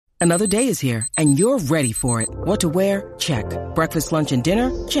Another day is here, and you're ready for it. What to wear? Check. Breakfast, lunch, and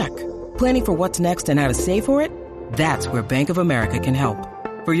dinner? Check. Planning for what's next and how to save for it? That's where Bank of America can help.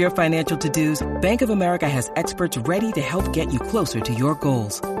 For your financial to-dos, Bank of America has experts ready to help get you closer to your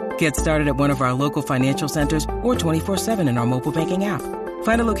goals. Get started at one of our local financial centers or 24/7 in our mobile banking app.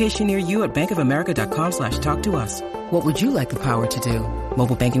 Find a location near you at bankofamerica.com/talktous. What would you like the power to do?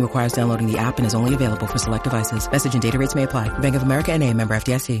 Mobile banking requires downloading the app and is only available for select devices. Message and data rates may apply. Bank of America N.A., member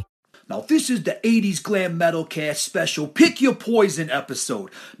FDIC. Now, this is the 80s Glam Metal Cast special Pick Your Poison episode.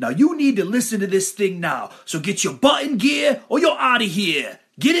 Now, you need to listen to this thing now, so get your button gear or you're out of here.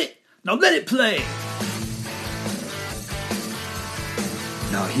 Get it? Now let it play.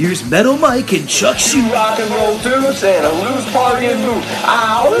 Now, here's Metal Mike and Chuck Shoe. Rock and roll toots and a loose party and move.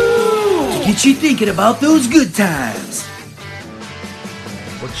 Ow! To get you thinking about those good times.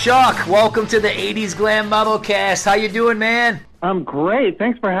 Well, Chuck, welcome to the 80s Glam Metal Cast. How you doing, man? I'm great.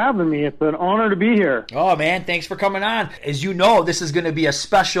 Thanks for having me. It's an honor to be here. Oh, man, thanks for coming on. As you know, this is going to be a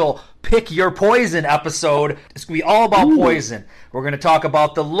special Pick Your Poison episode. It's going to be all about Poison. We're going to talk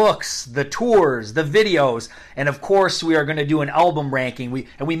about the looks, the tours, the videos, and of course, we are going to do an album ranking.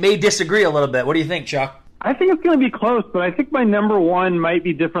 We may disagree a little bit. What do you think, Chuck? I think it's going to be close, but I think my number one might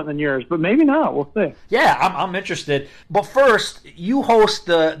be different than yours, but maybe not. We'll see. Yeah, I'm interested. But first, you host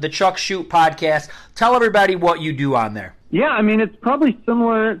the Chuck Shoot podcast. Tell everybody what you do on there. Yeah, I mean, it's probably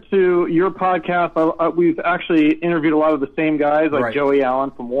similar to your podcast. We've actually interviewed a lot of the same guys, like Right. Joey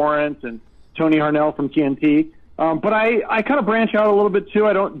Allen from Warrant and Tony Harnell from TNT. But I kind of branch out a little bit, too.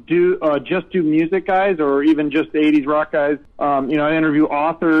 I don't just do music guys or even just 80s rock guys. I interview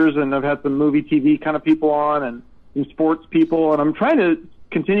authors, and I've had some movie, TV kind of people on and some sports people. And I'm trying to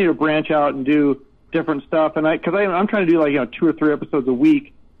continue to branch out and do different stuff. And I'm trying to do 2 or 3 episodes a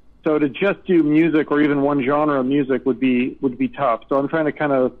week. So to just do music or even one genre of music would be tough. So I'm trying to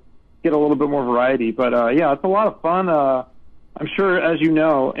kind of get a little bit more variety. But, yeah, it's a lot of fun. I'm sure, as you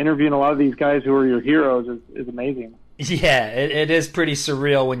know, interviewing a lot of these guys who are your heroes is amazing. Yeah, it is pretty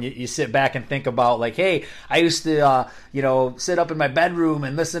surreal when you sit back and think about, like, hey, I used to, sit up in my bedroom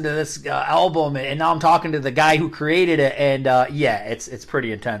and listen to this album, and now I'm talking to the guy who created it. And, yeah, it's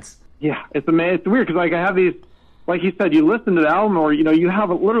pretty intense. Yeah, it's amazing. It's weird because, I have these, like you said, you listen to the album or, you have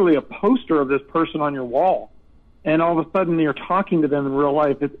literally a poster of this person on your wall. And all of a sudden you're talking to them in real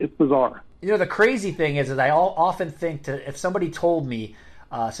life. It's bizarre. The crazy thing is I often think if somebody told me,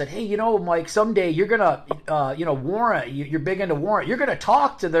 said, hey, Mike, someday you're going to, Warrant, you're big into Warrant, you're going to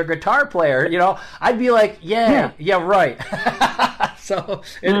talk to their guitar player, I'd be like, yeah, right. So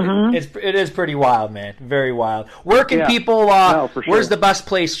it is pretty wild, man. Very wild. Where can people, for sure. Where's the best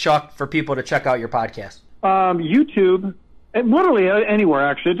place, Chuck, for people to check out your podcast? YouTube, and literally anywhere,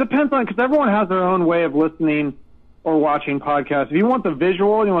 actually. It depends on, because everyone has their own way of listening or watching podcasts. If you want the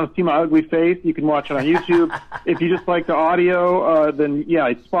visual, you want to see my ugly face, you can watch it on YouTube. If you just like the audio, then, yeah,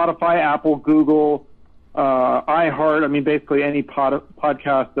 it's Spotify, Apple, Google, iHeart. I mean, basically any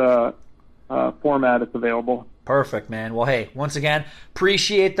podcast format is available. Perfect, man. Well, hey, once again,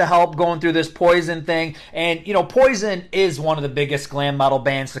 appreciate the help going through this Poison thing. And, Poison is one of the biggest glam metal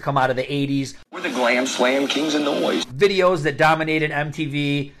bands to come out of the 80s. We're the glam slam kings of noise. Videos that dominated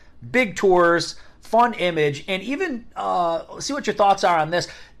MTV, big tours, fun image, and even see what your thoughts are on this.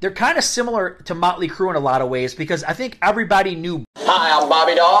 They're kind of similar to Motley Crue in a lot of ways because I think everybody knew. Hi, I'm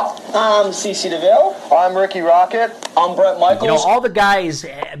Bobby Daw. I'm CeCe DeVille. I'm Ricky Rocket. I'm Brett Michaels. All the guys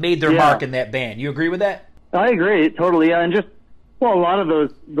made their mark in that band. You agree with that? I agree, totally. Yeah, and a lot of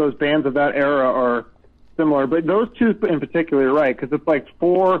those bands of that era are similar, but those two in particular are right, because it's like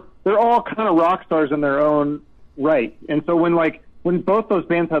they're all kind of rock stars in their own right. And so when both those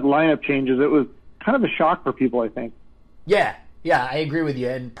bands had lineup changes, it was kind of a shock for people, I think. Yeah, I agree with you.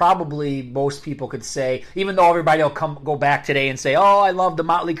 And probably most people could say, even though everybody will go back today and say, oh, I love the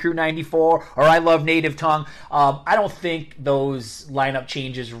Motley Crue 94 or I love Native Tongue, I don't think those lineup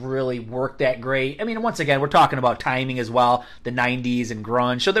changes really worked that great. I mean, once again, we're talking about timing as well, the 90s and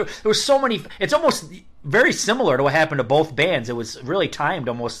grunge. So there was so many, it's almost very similar to what happened to both bands. It was really timed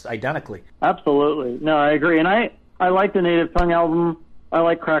almost identically. Absolutely. No, I agree. And I like the Native Tongue album. I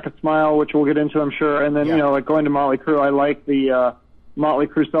like Crack a Smile, which we'll get into, I'm sure. And then, going to Motley Crue, I like the Motley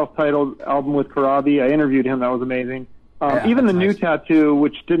Crue self-titled album with Karabi. I interviewed him. That was amazing. Even the New Tattoo,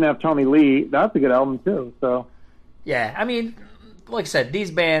 which didn't have Tommy Lee, that's a good album, too. So, yeah, I mean, like I said,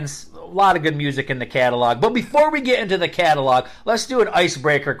 these bands, a lot of good music in the catalog. But before we get into the catalog, let's do an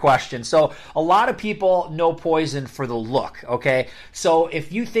icebreaker question. So a lot of people know Poison for the look, okay? So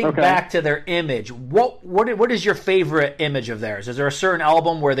if you think back to their image, what is your favorite image of theirs? Is there a certain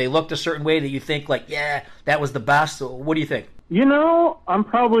album where they looked a certain way that you think, like, yeah, that was the best? What do you think? You know, I'm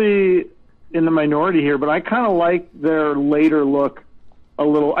probably in the minority here, but I kind of like their later look a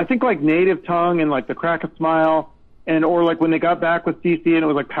little. I think like Native Tongue and like the Crack a Smile, and or like when they got back with CC and it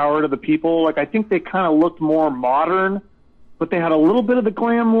was like Power to the People. Like I think they kind of looked more modern, but they had a little bit of the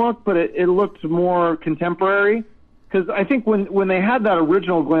glam look, but it looked more contemporary. Because I think when they had that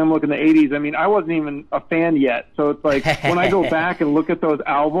original glam look in the 80s, I mean, I wasn't even a fan yet. So it's like when I go back and look at those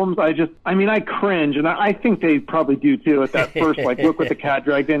albums, I cringe. And I think they probably do too at that first, like, Look What the Cat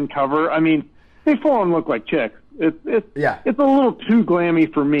Dragged In cover. I mean, they full on look like chicks. It's a little too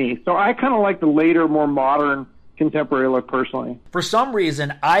glammy for me. So I kind of like the later, more modern, contemporary look personally. For some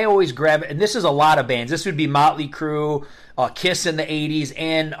reason, I always grab, and this is a lot of bands. This would be Motley Crue, Kiss in the 80s,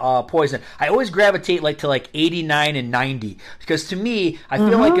 and Poison. I always gravitate to 89 and 90 because to me, I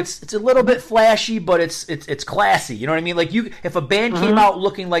feel like it's a little bit flashy, but it's classy. You know what I mean? Like if a band came out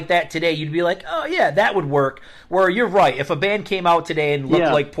looking like that today, you'd be like, oh yeah, that would work. Where you're right, if a band came out today and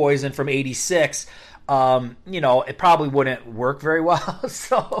looked like Poison from '86. It probably wouldn't work very well.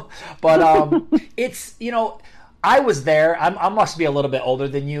 It's, I was there. I must be a little bit older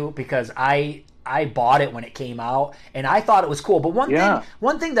than you because I bought it when it came out and I thought it was cool. But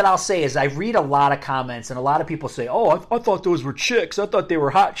one thing that I'll say is I read a lot of comments and a lot of people say, oh, I thought those were chicks. I thought they were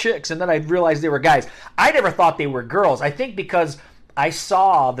hot chicks. And then I realized they were guys. I never thought they were girls. I think because I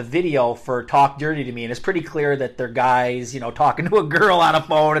saw the video for Talk Dirty to Me, and it's pretty clear that they're guys, talking to a girl on a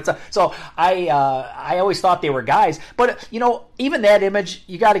phone. So I always thought they were guys. But, even that image,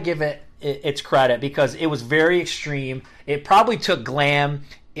 you got to give it its credit because it was very extreme. It probably took glam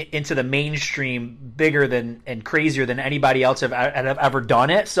into the mainstream bigger than and crazier than anybody else have ever done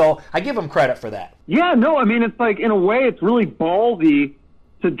it. So I give them credit for that. Yeah, no, I mean, it's like, in a way, it's really ballsy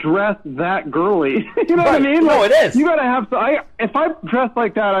to dress that girly. You know what I mean? No, it is. You gotta have to, if I dressed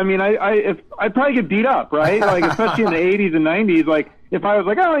like that, I mean, I'd probably get beat up, right? Like, especially in the 80s and 90s, like, if I was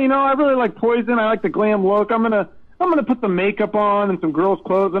like, oh, I really like Poison, I like the glam look, I'm gonna put some makeup on and some girls'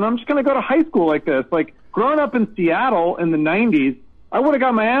 clothes, and I'm just gonna go to high school like this. Like, growing up in Seattle in the 90s, I would have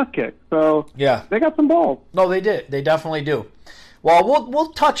got my ass kicked. So, yeah, they got some balls. No, they did. They definitely do. Well,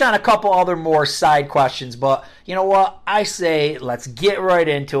 we'll touch on a couple other more side questions, but you know what? I say let's get right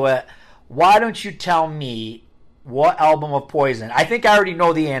into it. Why don't you tell me what album of Poison? I think I already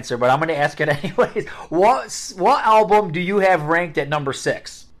know the answer, but I'm going to ask it anyways. What album do you have ranked at number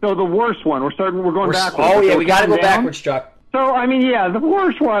 6? So the worst one. We're going backwards. Oh yeah, we got to go backwards, Chuck. So I mean, yeah, the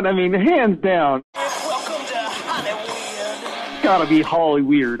worst one. I mean, hands down. Welcome to Hollywood. It's got to be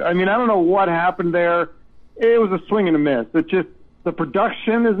Hollyweird. I mean, I don't know what happened there. It was a swing and a miss. The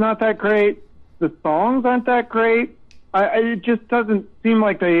production is not that great. The songs aren't that great. It just doesn't seem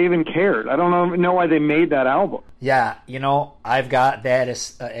like they even cared. I don't know why they made that album. Yeah, I've got that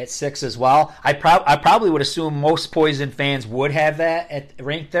at 6 as well. I probably would assume most Poison fans would have that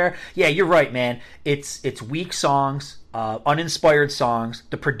ranked there. Yeah, you're right, man. It's weak songs, uninspired songs.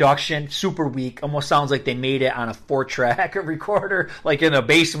 The production, super weak. Almost sounds like they made it on a 4-track recorder, like in a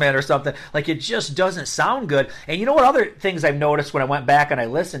basement or something. Like, it just doesn't sound good. And you know what other things I've noticed when I went back and I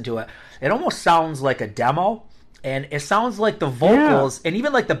listened to it? It almost sounds like a demo. And it sounds like the vocals, and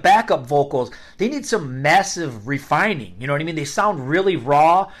even like the backup vocals, they need some massive refining. You know what I mean? They sound really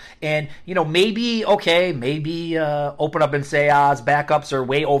raw. And, maybe Open Up and Say Ah's backups are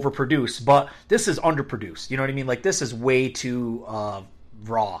way overproduced. But this is underproduced. You know what I mean? Like, this is way too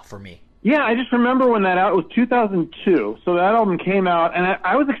raw for me. Yeah, I just remember when it was 2002. So that album came out, and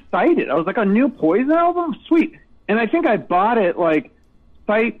I was excited. I was like, a new Poison album? Sweet. And I think I bought it, like,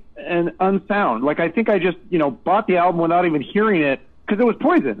 sight and unsound. Like, I think I just, bought the album without even hearing it because it was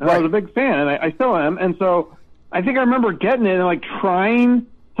Poison. And I was a big fan, and I still am. And so I think I remember getting it and, like, trying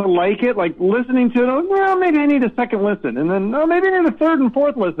to like it, like, listening to it. And, well, maybe I need a second listen. And then, maybe I need a third and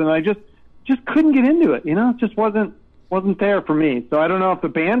fourth listen. And I just couldn't get into it. It just wasn't there for me. So I don't know if the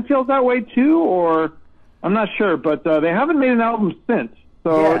band feels that way too, or I'm not sure. But they haven't made an album since.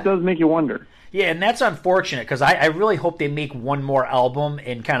 So it does make you wonder. Yeah, and that's unfortunate because I really hope they make one more album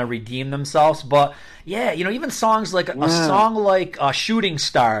and kind of redeem themselves. But, yeah, even songs like a song like Shooting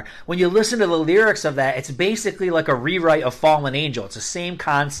Star, when you listen to the lyrics of that, it's basically like a rewrite of Fallen Angel. It's the same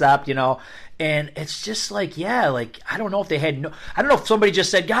concept, and it's just like, I don't know if they had I don't know if somebody just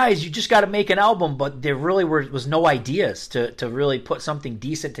said, guys, you just got to make an album, but there really was no ideas to really put something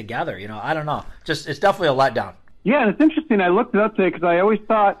decent together. I don't know. It's definitely a letdown. Yeah, and it's interesting. I looked it up today because I always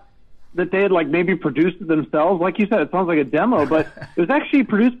thought that they had, like, maybe produced it themselves. Like you said, it sounds like a demo, but it was actually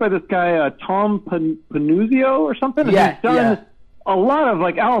produced by this guy, Tom Panuzio or something. And he's done a lot of,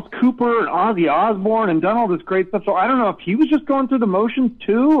 like, Alice Cooper and Ozzy Osbourne and done all this great stuff. So I don't know if he was just going through the motions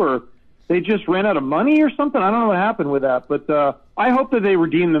too, or they just ran out of money or something. I don't know what happened with that, but I hope that they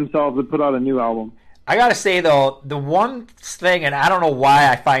redeem themselves and put out a new album. I gotta say though, the one thing, and I don't know why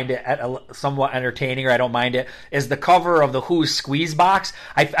I find it somewhat entertaining or I don't mind it, is the cover of the Who's Squeeze Box.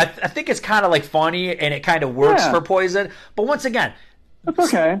 I think it's kind of like funny and it kind of works for Poison, but once again, that's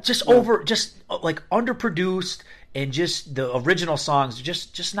okay. Just like underproduced, and just the original songs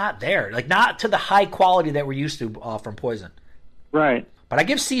just not there, like not to the high quality that we're used to from Poison. Right. But I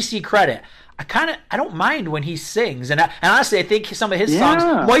give CC credit. I don't mind when he sings, and honestly, I think some of his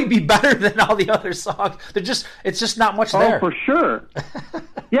songs might be better than all the other songs. It's just not much there. Oh, for sure.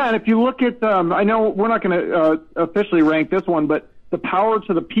 Yeah, and if you look at, I know we're not going to officially rank this one, but the Power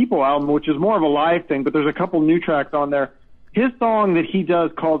to the People album, which is more of a live thing, but there's a couple new tracks on there. His song that he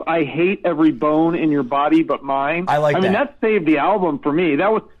does called "I Hate Every Bone in Your Body But Mine." I mean, that saved the album for me.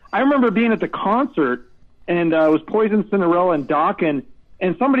 I remember being at the concert, and it was Poison, Cinderella, and Dokken.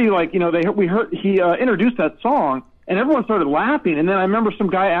 And somebody he introduced that song, and everyone started laughing. And then I remember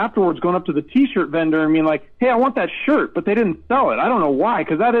some guy afterwards going up to the T-shirt vendor and being like, "Hey, I want that shirt," but they didn't sell it. I don't know why,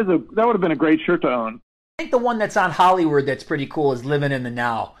 because that would have been a great shirt to own. I think the one that's on Hollywood that's pretty cool is "Living in the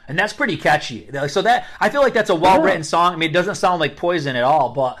Now," and that's pretty catchy. So that I feel like that's a well-written song. I mean, it doesn't sound like Poison at all,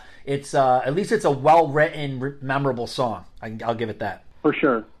 but it's at least it's a well-written, memorable song. I'll give it that for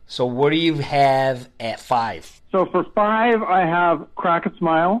sure. So what do you have at 5? So for 5, I have "Crack a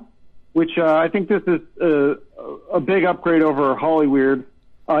Smile," which I think this is a big upgrade over Hollyweird.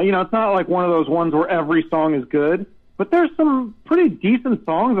 It's not like one of those ones where every song is good, but there's some pretty decent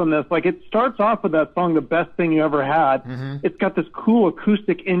songs on this. Like, it starts off with that song, "The Best Thing You Ever Had." Mm-hmm. It's got this cool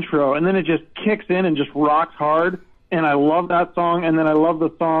acoustic intro, and then it just kicks in and just rocks hard, and I love that song. And then I love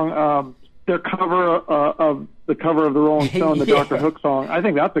the song, their cover of the cover of the Rolling Stone, the Dr. Hook song. I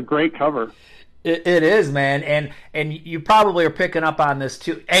think that's a great cover. It is, man, and you probably are picking up on this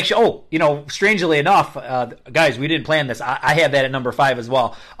too. Actually, strangely enough, guys, we didn't plan this. I have that at number 5 as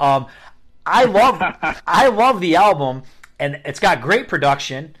well. I love the album, and it's got great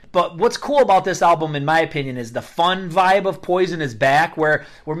production. But what's cool about this album, in my opinion, is the fun vibe of Poison is back, where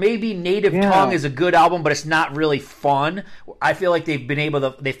maybe Native Tongue is a good album, but it's not really fun. I feel like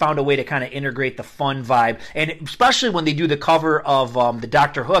they found a way to kind of integrate the fun vibe, and especially when they do the cover of the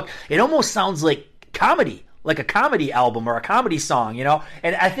Dr. Hook, it almost sounds like comedy, like a comedy album or a comedy song,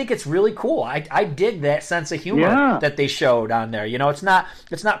 And I think it's really cool. I dig that sense of humor that they showed on there. It's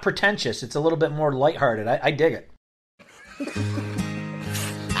not pretentious. It's a little bit more lighthearted. I dig it.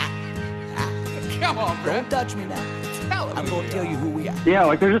 Come on, bro. Don't touch me now. I'm going to tell you who we are. Yeah,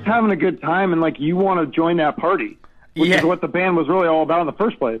 like they're just having a good time, and like you want to join that party, which is what the band was really all about in the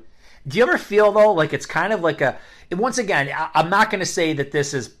first place. Do you ever feel, though, like it's kind of like once again, I'm not going to say that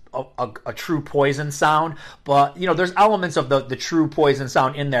this is a true Poison sound, but, there's elements of the true Poison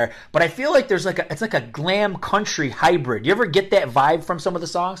sound in there, but I feel like it's like a glam country hybrid. Do you ever get that vibe from some of the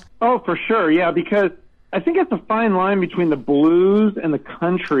songs? Oh, for sure, yeah, because I think it's a fine line between the blues and the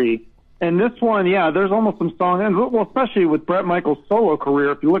country. And this one, there's almost some songs, well, especially with Bret Michaels' solo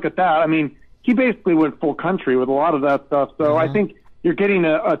career, if you look at that, I mean, he basically went full country with a lot of that stuff. So I think you're getting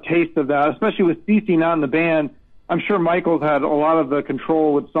a taste of that, especially with CeCe not in the band. I'm sure Michaels had a lot of the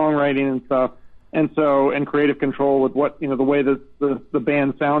control with songwriting and stuff, and creative control with what, the way that the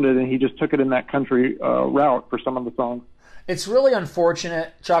band sounded, and he just took it in that country route for some of the songs. It's really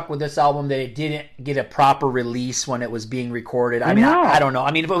unfortunate, Chuck, with this album that it didn't get a proper release when it was being recorded. I don't know.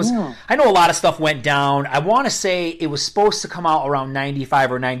 I mean, if it was, I know a lot of stuff went down. I want to say it was supposed to come out around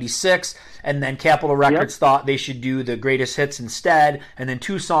 95 or 96, and then Capitol Records thought they should do the greatest hits instead, and then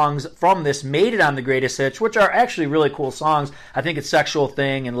 2 songs from this made it on the greatest hits, which are actually really cool songs. I think it's Sexual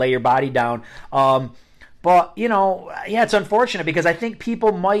Thing and Lay Your Body Down. But, it's unfortunate because I think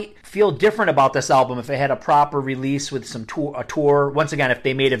people might feel different about this album if it had a proper release with a tour. Once again, if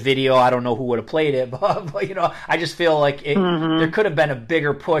they made a video, I don't know who would have played it. But I just feel like there could have been a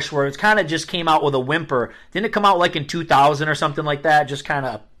bigger push where it kind of just came out with a whimper. Didn't it come out like in 2000 or something like that?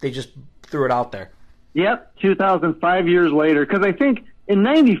 They just threw it out there. Yep, 2005 years later. Because I think in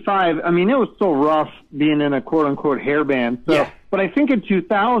 95, I mean, it was so rough being in a quote-unquote hair band. So, but I think in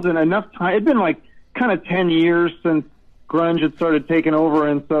 2000, enough time, it'd been like kind of 10 years since grunge had started taking over,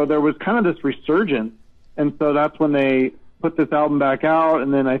 and so there was kind of this resurgence, and so that's when they put this album back out.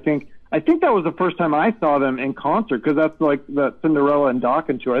 And then I think that was the first time I saw them in concert, because that's like the Cinderella and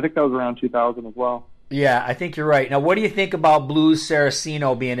Dokken tour. I think that was around 2000 as well. Yeah, I think you're right. Now, what do you think about Blues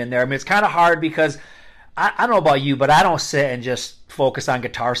Saraceno being in there? I mean, it's kind of hard because I don't know about you, but I don't sit and just focus on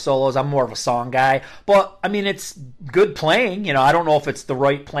guitar solos. I'm more of a song guy. But, I mean, it's good playing. I don't know if it's the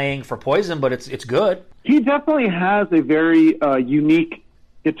right playing for Poison, but it's good. He definitely has a very unique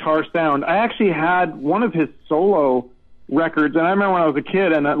guitar sound. I actually had one of his solo records, and I remember when I was a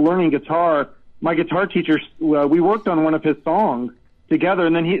kid and learning guitar, my guitar teacher, we worked on one of his songs together,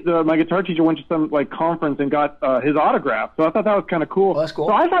 and then my guitar teacher went to some like conference and got his autograph. So I thought that was kind of cool. Oh, that's cool.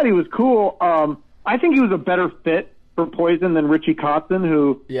 So I thought he was cool. I think he was a better fit for Poison than Richie Kotzen,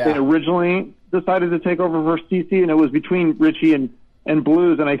 who they originally decided to take over for CC, and it was between Richie and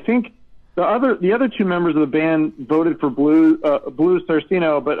Blues. And I think the other two members of the band voted for Blues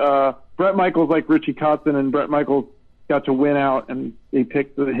Sarcino, but Bret Michaels liked Richie Kotzen, and Bret Michaels got to win out, and they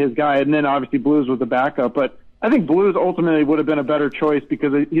picked his guy. And then obviously Blues was the backup, but I think Blues ultimately would have been a better choice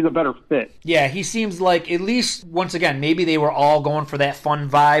because he's a better fit. Yeah, he seems like, at least, once again, maybe they were all going for that fun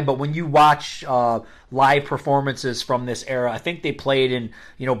vibe, but when you watch live performances from this era, I think they played in,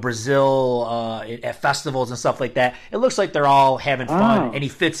 Brazil at festivals and stuff like that. It looks like they're all having fun, and he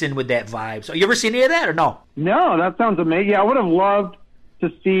fits in with that vibe. So you ever seen any of that or no? No, that sounds amazing. Yeah, I would have loved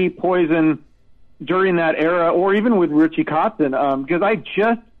to see Poison during that era, or even with Richie Kotzen, because I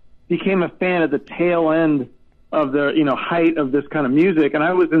just became a fan at the tail end of the height of this kind of music, and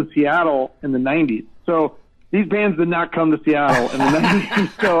I was in Seattle in the 90s. So these bands did not come to Seattle in the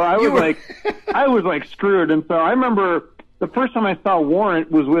 90s. So I was like screwed. And so I remember the first time I saw Warrant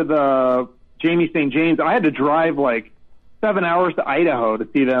was with Jamie St. James. I had to drive like 7 hours to Idaho to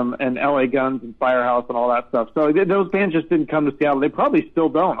see them, and LA Guns and Firehouse and all that stuff. So those bands just didn't come to Seattle. They probably still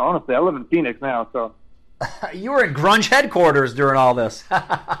don't, honestly. I live in Phoenix now, so. You were in grunge headquarters during all this.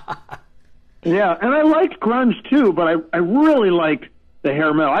 Yeah, and I liked grunge too, but I really liked the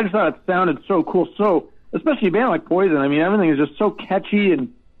hair metal. I just thought it sounded so cool. So, especially a band like Poison. I mean, everything is just so catchy,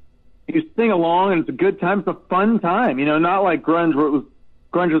 and you sing along, and it's a good time. It's a fun time, not like grunge where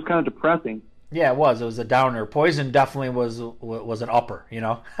grunge was kind of depressing. Yeah, it was. It was a downer. Poison definitely was an upper,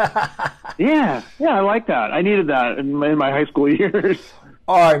 Yeah, I like that. I needed that in my high school years.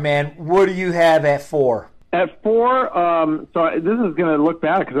 All right, man. What do you have at 4? At 4, so this is going to look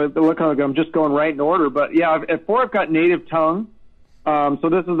bad because I look like I'm just going right in order. But yeah, at 4 I've got Native Tongue. So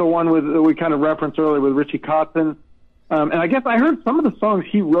this is the one that we kind of referenced earlier with Richie Kotzen. And I guess I heard some of the songs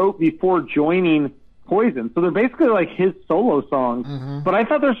he wrote before joining Poison. So they're basically like his solo songs. Mm-hmm. But I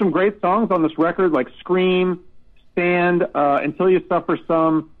thought there's some great songs on this record, like Scream, Stand, Until You Suffer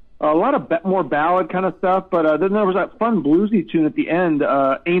Some, a lot of more ballad kind of stuff. But then there was that fun bluesy tune at the end,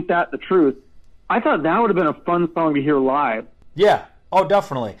 Ain't That the Truth. I thought that would have been a fun song to hear live. Yeah. Oh,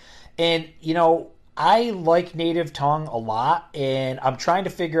 definitely. And, I like Native Tongue a lot, and I'm trying to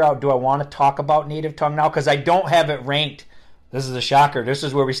figure out, do I want to talk about Native Tongue now? Because I don't have it ranked. This is a shocker. This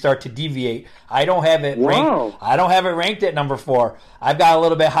is where we start to deviate. I don't have it ranked. I don't have it ranked at number 4. I've got a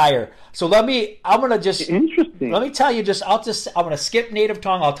little bit higher. So I'm going to just... Interesting. Let me tell you, I'm going to skip Native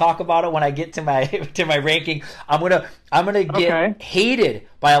Tongue. I'll talk about it when I get to my ranking. I'm going to get hated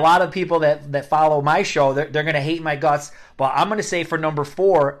by a lot of people that follow my show. They're going to hate my guts. But I'm going to say for number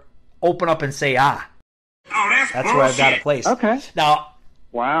 4, Open Up and Say Ah. Oh, that's where I've got it placed. Okay. Now,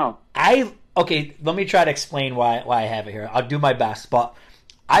 wow. Okay, let me try to explain why I have it here. I'll do my best, but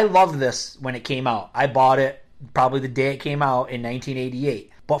I loved this when it came out. I bought it probably the day it came out in 1988.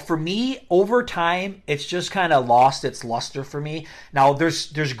 But for me, over time, it's just kind of lost its luster for me. Now,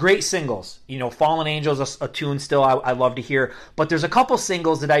 there's great singles. Fallen Angels, a tune still I love to hear. But there's a couple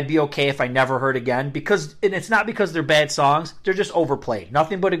singles that I'd be okay if I never heard again. And it's not because they're bad songs. They're just overplayed.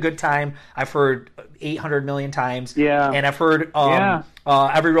 Nothing But a Good Time, I've heard 800 million times. Yeah. And I've heard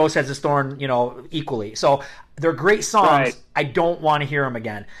Every Rose Has its Thorn, equally. So they're great songs. Right. I don't want to hear them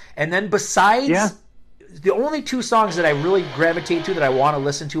again. And then besides... Yeah. The only 2 songs that I really gravitate to that I want to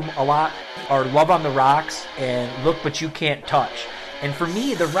listen to a lot are Love on the Rocks and Look But You Can't Touch. And for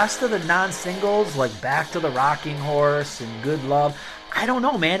me, the rest of the non-singles, like Back to the Rocking Horse and Good Love, I don't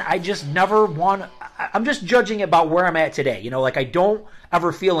know, man. I just never want... I'm just judging about where I'm at today. I don't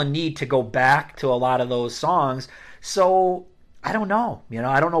ever feel a need to go back to a lot of those songs. So... I don't know.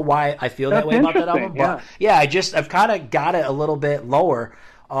 I don't know why I feel that way about that album. But yeah, I've kind of got it a little bit lower.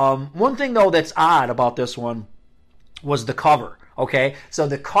 One thing, though, that's odd about this one was the cover, okay? So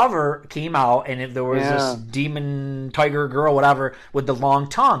the cover came out, and there was this demon tiger girl, whatever, with the long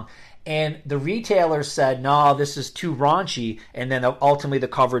tongue. And the retailer said, no, this is too raunchy. And then ultimately the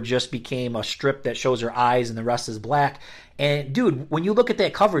cover just became a strip that shows her eyes and the rest is black. And, dude, when you look at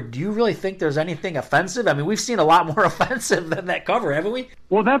that cover, do you really think there's anything offensive? I mean, we've seen a lot more offensive than that cover, haven't we?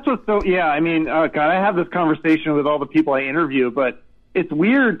 Well, that's what's so... Yeah, I mean, God, I have this conversation with all the people I interview, but... It's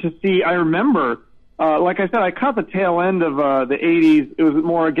weird to see. I remember, like I said, I caught the tail end of the 80s. It was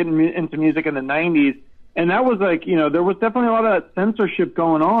more getting into music in the 90s. And that was like, there was definitely a lot of that censorship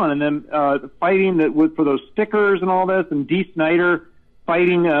going on. And then fighting for those stickers and all this. And Dee Snider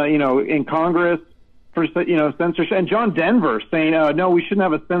fighting, in Congress for, censorship. And John Denver saying, no, we shouldn't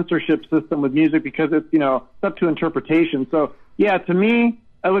have a censorship system with music because it's, it's up to interpretation. So, yeah, to me,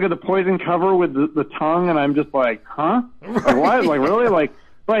 I look at the Poison cover with the tongue, and I'm just like, huh? Like, what? Like, really? Like,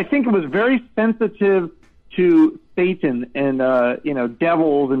 but I think it was very sensitive to Satan and,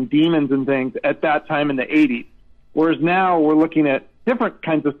 devils and demons and things at that time in the 80s. Whereas now we're looking at different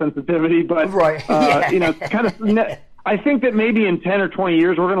kinds of sensitivity, but, right. Kind of, I think that maybe in 10 or 20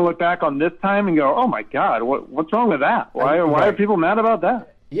 years, we're going to look back on this time and go, oh my God, what's wrong with that? Why are people mad about that?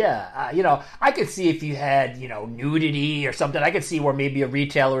 Yeah, I could see if you had, nudity or something, I could see where maybe a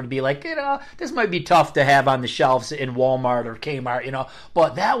retailer would be like, this might be tough to have on the shelves in Walmart or Kmart,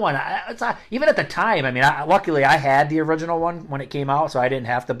 but that one, even at the time, I mean, luckily I had the original one when it came out, so I didn't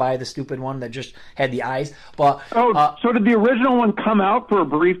have to buy the stupid one that just had the eyes, but... so did the original one come out for a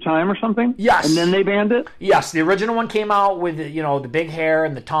brief time or something? Yes. And then they banned it? Yes, the original one came out with, the big hair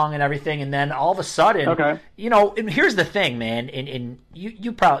and the tongue and everything, and then all of a sudden, and here's the thing, man, and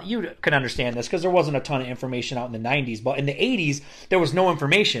you can understand this because there wasn't a ton of information out in the 90s, but in the 80s there was no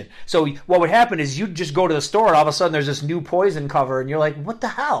information. So what would happen is you'd just go to the store and all of a sudden there's this new Poison cover and you're like, what the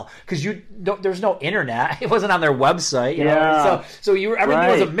hell? Because there's no internet. It wasn't on their website. So everything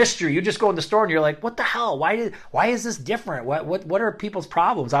was a mystery. You just go in the store and you're like, what the hell? Why is this different? What are people's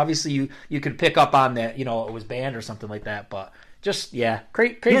problems? Obviously you could pick up on that, it was banned or something like that, but just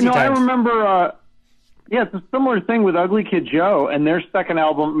crazy times. I remember it's a similar thing with Ugly Kid Joe and their second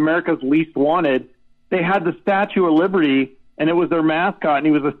album, America's Least Wanted. They had the Statue of Liberty, and it was their mascot, and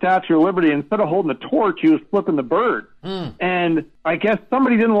he was the Statue of Liberty. Instead of holding the torch, he was flipping the bird. And I guess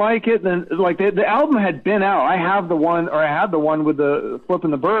somebody didn't like it. Then, the album had been out. I had the one with the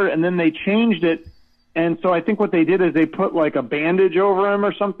flipping the bird, and then they changed it. And so I think what they did is they put like a bandage over him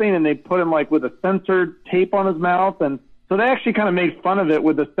or something, and they put him like with a censored tape on his mouth, and so they actually kind of made fun of it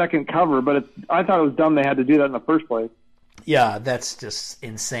with the second cover, but I thought it was dumb they had to do that in the first place. Yeah, that's just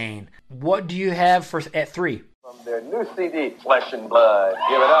insane. What do you have at 3? From their new CD, Flesh and Blood.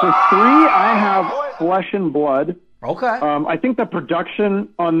 Give it up. For 3, I have Flesh and Blood. Okay. I think the production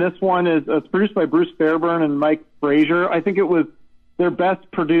on this one is it's produced by Bruce Fairburn and Mike Frazier. I think it was their best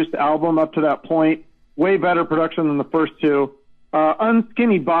produced album up to that point. Way better production than the first two.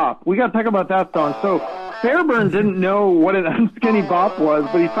 Unskinny Bop. We got to talk about that song. So Fairburn didn't know what an unskinny bop was,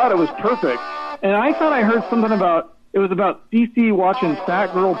 but he thought it was perfect. And I thought I heard something about Cece watching fat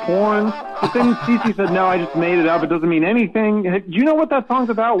girl porn. But then Cece said, no, I just made it up. It doesn't mean anything. Do you know what that song's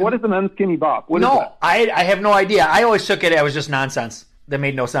about? What is an unskinny bop? What is that? I have no idea. I always took it was just nonsense. That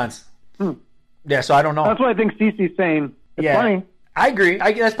made no sense. Yeah, so I don't know. That's what I think Cece's saying. It's funny. I agree.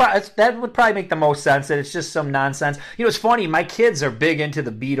 That would probably make the most sense, that it's just some nonsense. It's funny, my kids are big into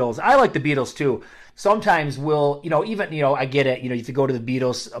the Beatles. I like the Beatles too. Sometimes I get it, if you go to the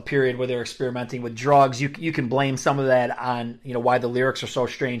Beatles, a period where they're experimenting with drugs, you can blame some of that on, why the lyrics are so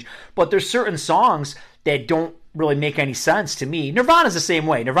strange. But there's certain songs that don't really make any sense to me. Nirvana's the same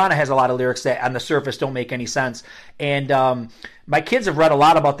way. Nirvana has a lot of lyrics that on the surface don't make any sense. And my kids have read a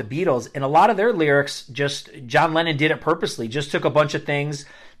lot about the Beatles, and a lot of their lyrics, John Lennon did it purposely, just took a bunch of things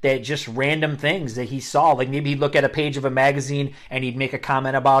that just random things that he saw. Like maybe he'd look at a page of a magazine and he'd make a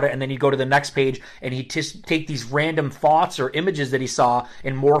comment about it, and then he'd go to the next page and he'd just take these random thoughts or images that he saw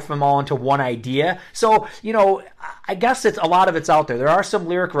and morph them all into one idea. So, I guess a lot of it's out there. There are some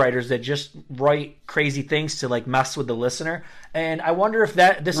lyric writers that just write crazy things to like mess with the listener. And I wonder if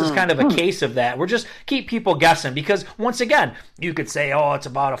this is kind of a case of that. We're just keep people guessing, because once again, you could say, oh, it's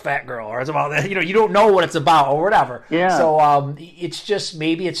about a fat girl, or it's about that. You don't know what it's about or whatever. Yeah. So it's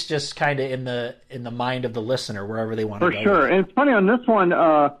just kind of in the mind of the listener, wherever they want to go. For sure. And it's funny on this one,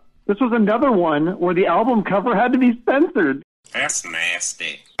 this was another one where the album cover had to be censored. That's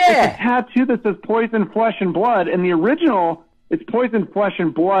nasty. Yeah. It's a tattoo that says Poison, Flesh, and Blood. And the original, it's Poison, Flesh,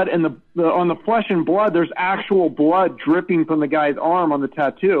 and Blood. And on the Flesh and Blood, there's actual blood dripping from the guy's arm on the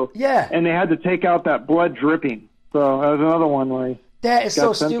tattoo. Yeah. And they had to take out that blood dripping. So that was another one where that is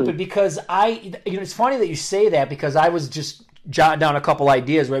so stupid, because it's funny that you say that, because I was just jotting down a couple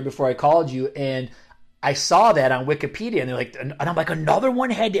ideas right before I called you, and I saw that on Wikipedia, and I'm like, another one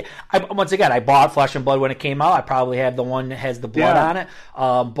had. Once again, I bought Flesh and Blood when it came out. I probably have the one that has the blood on it,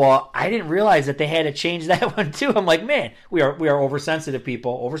 but I didn't realize that they had to change that one too. I'm like, man, we are oversensitive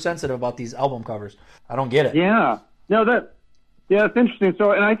people, oversensitive about these album covers. I don't get it. Yeah, no, it's interesting.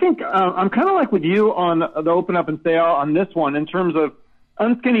 So, and I think I'm kind of like with you on the Open Up and Say on this one in terms of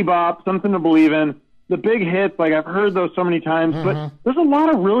Unskinny Bop, Something to Believe in. The big hits, like I've heard those so many times, but there's a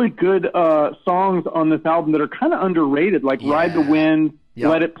lot of really good songs on this album that are kind of underrated, like Ride the Wind,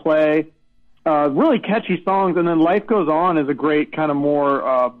 Let It Play. really catchy songs, and then Life Goes On is a great kind of more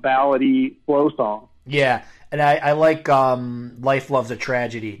ballady slow song. Yeah, and I like Life Loves a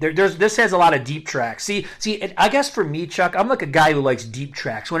Tragedy. This has a lot of deep tracks. See, I guess for me, Chuck, I'm like a guy who likes deep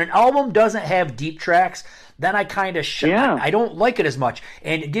tracks. When an album doesn't have deep tracks, then I kind of I don't like it as much.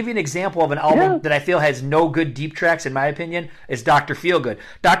 And to give you an example of an album that I feel has no good deep tracks, in my opinion, is Dr. Feelgood.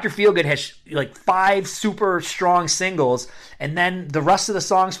 Dr. Feelgood has like 5 super strong singles, and then the rest of the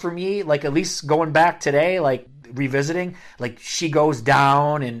songs for me, like at least going back today, like revisiting, like She Goes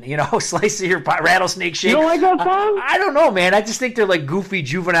Down and, Slice of Your Pie, Rattlesnake Shake. You don't like that song? I don't know, man. I just think they're like goofy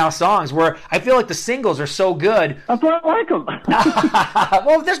juvenile songs where I feel like the singles are so good. That's why I like them.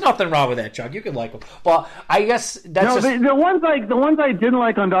 Well, there's nothing wrong with that, Chuck. You can like them. Well, I guess that's the ones I didn't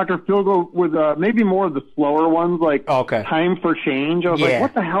like on Dr. Feelgood was maybe more of the slower ones, like Time for Change. I was like,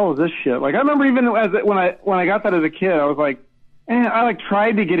 what the hell is this shit? Like, I remember even when I got that as a kid, I was like, I like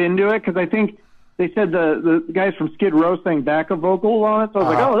tried to get into it because I think they said the guys from Skid Row sang backup vocals on it, so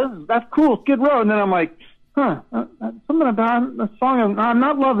I was like, that's cool, Skid Row. And then I'm like, something about the song, I'm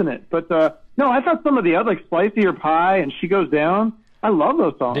not loving it. But no, I thought some of the other, like Slice of Your Pie and She Goes Down, I love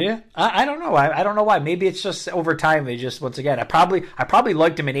those songs. Yeah, I don't know. I don't know why. Maybe it's just over time. They just once again. I probably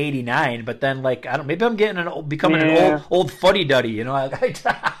liked them in '89, but then like maybe I'm becoming an old fuddy duddy.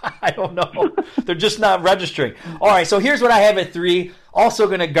 I don't know. They're just not registering. All right, so here's what I have at 3. Also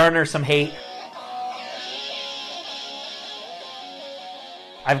going to garner some hate.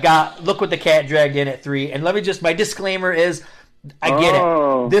 I've got Look What the Cat Dragged In at 3. And let me just, my disclaimer is, I get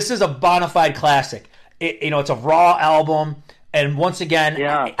it. This is a bona fide classic. It's a raw album. And once again,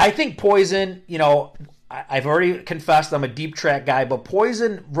 I think Poison, I've already confessed I'm a deep track guy, but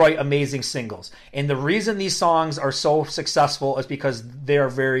Poison write amazing singles. And the reason these songs are so successful is because they are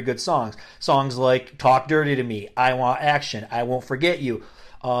very good songs. Songs like Talk Dirty to Me, I Want Action, I Won't Forget You.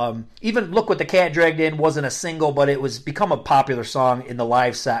 Even Look What the Cat Dragged In wasn't a single, but it was become a popular song in the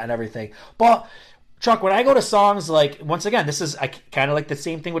live set and everything. But Chuck, when I go to songs like, once again, I kind of like the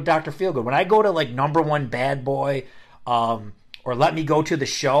same thing with Dr. Feelgood. When I go to like Number One Bad Boy, or Let Me Go to the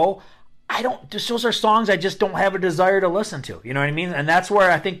Show, those are songs I just don't have a desire to listen to. You know what I mean? And that's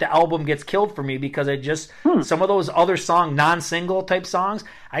where I think the album gets killed for me, because some of those other non-single type songs,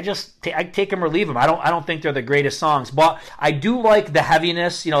 I take them or leave them. I don't think they're the greatest songs, but I do like the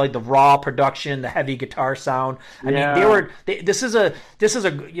heaviness, like the raw production, the heavy guitar sound. I mean, this is a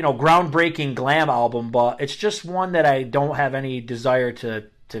groundbreaking glam album, but it's just one that I don't have any desire to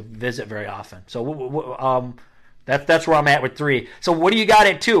visit very often. So that's where I'm at with 3. So what do you got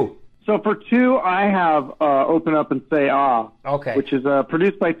at 2? So for 2, I have Open Up and Say Ah, which is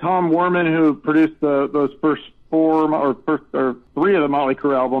produced by Tom Werman, who produced those first 3 of the Motley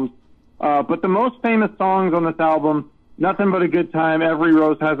Crue albums. But the most famous songs on this album, Nothing But a Good Time, Every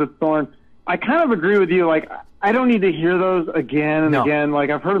Rose Has Its Thorn. I kind of agree with you. Like, I don't need to hear those again and again. Like,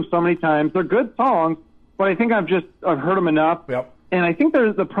 I've heard them so many times. They're good songs, but I think I've heard them enough. Yep. And I think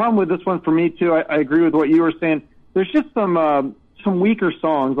there's the problem with this one for me too. I agree with what you were saying. There's just some weaker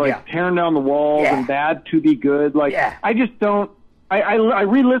songs, like Tearing Down the Walls and Bad to Be Good. Like, I just don't, I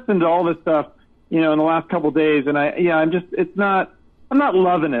re-listened to all this stuff, in the last couple of days, and I'm not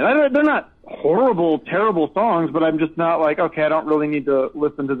loving it. They're not horrible, terrible songs, but I'm just not like, okay, I don't really need to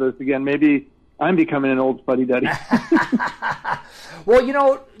listen to this again. Maybe I'm becoming an old fuddy-duddy.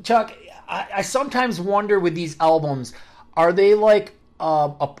 Well, Chuck, I sometimes wonder with these albums, are they like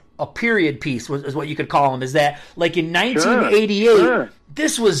a period piece, is what you could call them? Is that like in 1988,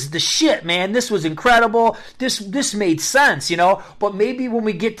 this was the shit, man. This was incredible. This made sense, But maybe when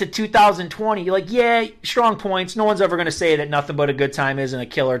we get to 2020, you're like, strong points. No one's ever going to say that Nothing But a Good Time isn't a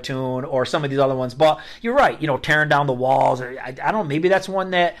killer tune, or some of these other ones. But you're right, Tearing Down the Walls. I don't know. Maybe that's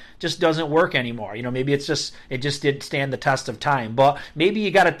one that just doesn't work anymore. Maybe it just didn't stand the test of time. But maybe you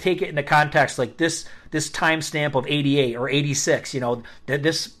got to take it into context, like this timestamp of 88 or 86. That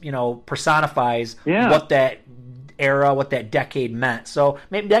this personifies what that era, what that decade meant. So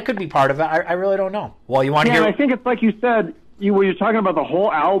maybe that could be part of it. I really don't know. Well, you want to hear? I think it's like you said, when you're talking about the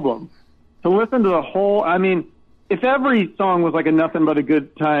whole album, to listen to the whole, I mean, if every song was like a Nothing But a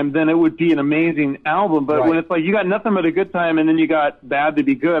Good Time, then it would be an amazing album. But when it's like you got Nothing But a Good Time and then you got Bad to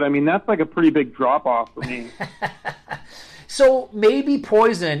Be Good, I mean, that's like a pretty big drop off for me. So maybe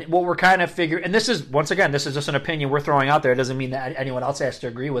Poison, what we're kind of figuring, and this is just an opinion we're throwing out there. It doesn't mean that anyone else has to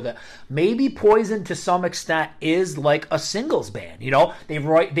agree with it. Maybe Poison, to some extent, is like a singles band.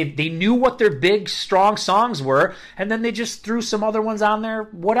 They knew what their big, strong songs were, and then they just threw some other ones on there,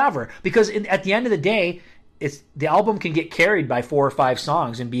 whatever. Because at the end of the day, the album can get carried by 4 or 5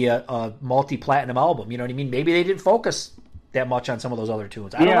 songs and be a multi-platinum album. You know what I mean? Maybe they didn't focus that much on some of those other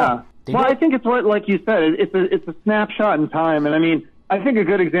tunes. I don't Yeah. know. Well, I think it's what, like you said, it's a snapshot in time. And I mean, I think a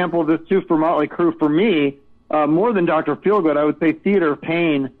good example of this too for Motley Crue, for me, more than Dr. Feelgood, I would say Theater of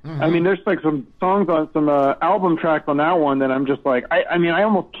Pain. I mean, there's like some songs on some album tracks on that one that I'm just like, I mean, I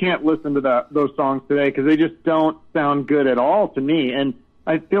almost can't listen to those songs today because they just don't sound good at all to me. And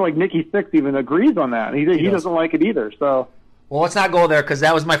I feel like Nikki Sixx even agrees on that. He doesn't like it either. So, well, let's not go there because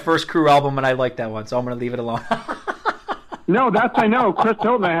that was my first Crue album and I liked that one, so I'm going to leave it alone. No, I know. Chris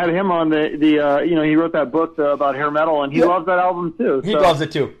Hilton, I had him on the he wrote that book about hair metal, and he loves that album too. He loves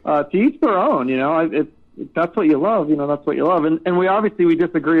it too. To each their own, that's what you love, that's what you love. And we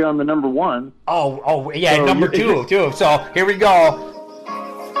disagree on the number one. Oh, yeah, so number two, too. So here we go.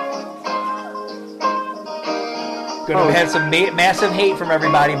 We had some massive hate from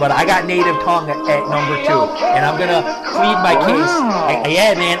everybody, but I got Native Tongue at number 2, and I'm gonna plead my case.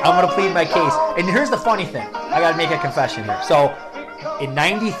 Yeah, man, I'm gonna plead my case. And here's the funny thing: I gotta make a confession here. So, in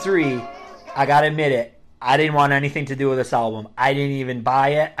 '93, I gotta admit it, I didn't want anything to do with this album. I didn't even buy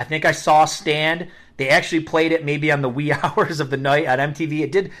it. I think I saw Stand. They actually played it maybe on the wee hours of the night on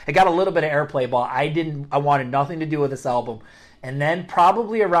MTV. It got a little bit of airplay, but I wanted nothing to do with this album. And then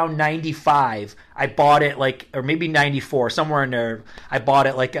probably around 95, I bought it or maybe 94, somewhere in there. I bought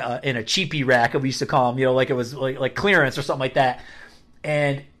it in a cheapie rack, we used to call them, like it was like clearance or something like that.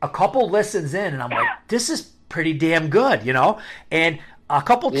 And a couple listens in, and I'm like, this is pretty damn good, And a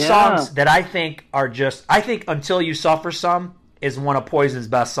couple songs that I think Until You Suffer Some is one of Poison's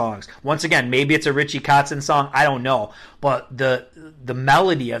best songs. Once again, maybe it's a Richie Kotzen song, I don't know. But the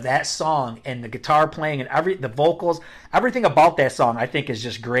melody of that song and the guitar playing and the vocals, everything about that song I think is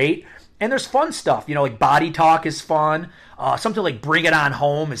just great. And there's fun stuff, like Body Talk is fun. Something like Bring It On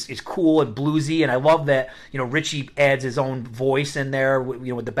Home is cool and bluesy, and I love that, Richie adds his own voice in there,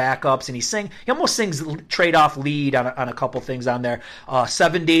 with the backups, and he almost sings trade-off lead on a couple things on there.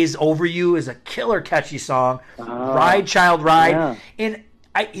 7 Days Over You is a killer catchy song. Ride Child Ride. Yeah. And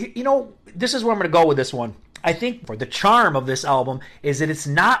this is where I'm going to go with this one. I think the charm of this album is that it's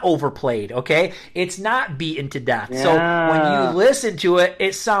not overplayed, okay? It's not beaten to death. Yeah. So when you listen to it,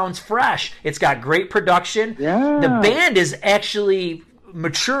 it sounds fresh. It's got great production. Yeah. The band is actually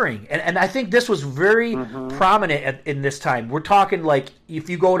maturing. And I think this was very prominent in this time. We're talking if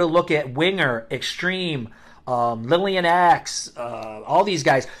you go to look at Winger, Extreme, Lillian Axe, all these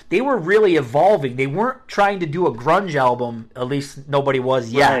guys, they were really evolving. They weren't trying to do a grunge album, at least nobody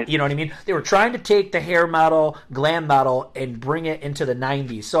was yet. Right. You know what I mean? They were trying to take the hair metal, glam metal, and bring it into the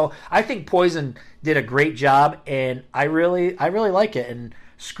 90s. So I think Poison did a great job, and I really like it. And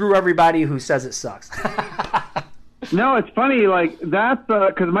screw everybody who says it sucks. No, it's funny. That's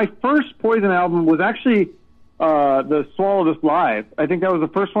because my first Poison album was actually the Swallow This Live. I think that was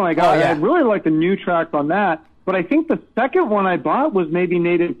the first one I got. I really liked the new tracks on that. But I think the second one I bought was maybe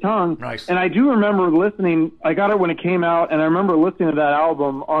Native Tongue. Nice. And I do remember listening. I got it when it came out, and I remember listening to that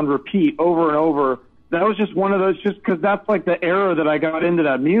album on repeat over and over. That was just one of those, just because that's the era that I got into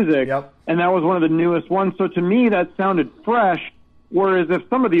that music. Yep. And that was one of the newest ones. So to me, that sounded fresh. Whereas if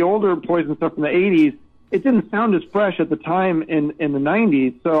some of the older Poison stuff from the 80s, it didn't sound as fresh at the time in the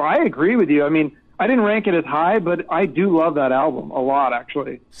 90s. So I agree with you. I mean, I didn't rank it as high, but I do love that album a lot,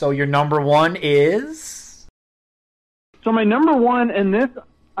 actually. So your number one is? So my number one, and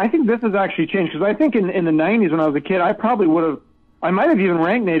I think this has actually changed, because I think in the 90s when I was a kid, I might have even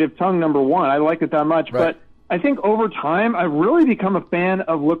ranked Native Tongue number one. I liked it that much. Right. But I think over time, I've really become a fan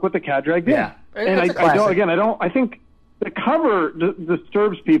of Look What the Cat Dragged In. Yeah, and I think the cover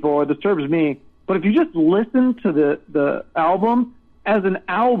disturbs people or disturbs me, but if you just listen to the album as an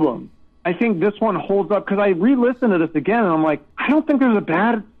album, I think this one holds up, because I re-listened to this again, and I'm like, I don't think there's a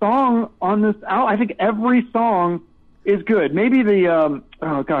bad song on this album. I think every song is good. Maybe there's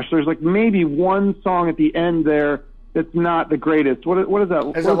maybe one song at the end there that's not the greatest. What is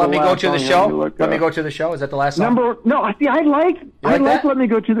that? Is it Let Me Go to the Show? Let Me Go to the Show? Is that the last song? I like Let Me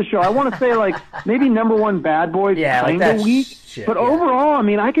Go to the Show. I want to say maybe number one, Bad Boys, kind of weak. Shit, but overall, I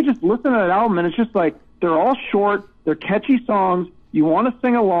mean, I could just listen to that album, and it's just they're all short, they're catchy songs, you want to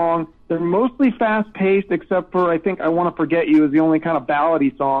sing along, they're mostly fast-paced, except for, I think, I Want to Forget You is the only kind of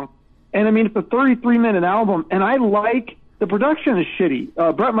ballady song. And, I mean, it's a 33-minute album, and I like the production is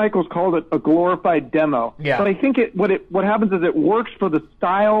shitty. Bret Michaels called it a glorified demo. Yeah. But I think what happens is it works for the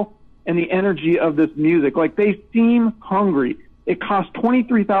style and the energy of this music. They seem hungry. It cost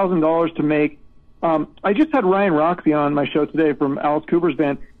 $23,000 to make. I just had Ryan Roxy on my show today from Alice Cooper's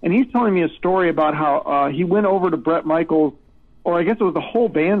band, and he's telling me a story about how he went over to Bret Michaels, or I guess it was the whole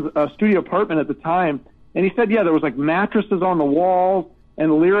band's studio apartment at the time, and he said, there was mattresses on the walls.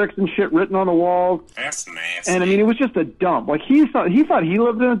 and lyrics and shit written on the walls. That's nasty. And I mean, it was just a dump. Like he thought he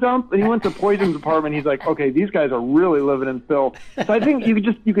lived in a dump, and he went to Poison's apartment. He's like, okay, these guys are really living in filth. So I think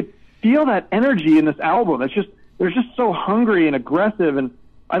you could feel that energy in this album. It's just they're just so hungry and aggressive, and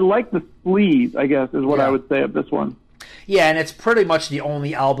I like the sleaze, I guess, is what I would say of this one. Yeah, and it's pretty much the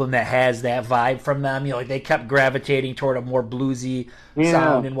only album that has that vibe from them. You know, like they kept gravitating toward a more bluesy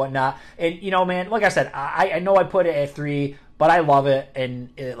sound and whatnot. And, you know, man, like I said, I know I put it at 3, but I love it.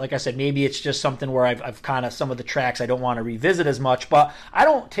 And like I said, maybe it's just something where I've kind of, some of the tracks I don't want to revisit as much. But I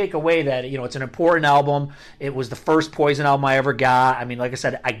don't take away that, you know, it's an important album. It was the first Poison album I ever got. I mean, like I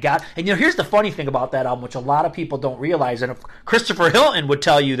said, and, you know, here's the funny thing about that album, which a lot of people don't realize. And if Christopher Hilton would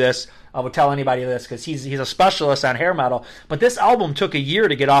tell you this, I would tell anybody this because he's a specialist on hair metal. But this album took a year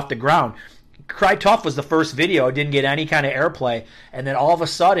to get off the ground. Cry Tough was the first video. It didn't get any kind of airplay. And then all of a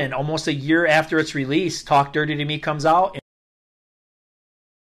sudden, almost a year after its release, Talk Dirty to Me comes out. And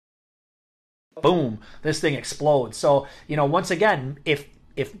boom, this thing explodes. So, you know, once again, if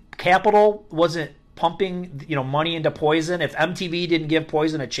Capitol wasn't pumping, you know, money into Poison, if MTV didn't give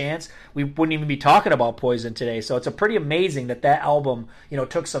Poison a chance, we wouldn't even be talking about Poison today. So it's a pretty amazing that album, you know,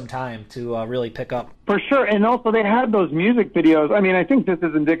 took some time to really pick up. For sure. And also they had those music videos. I mean, I think this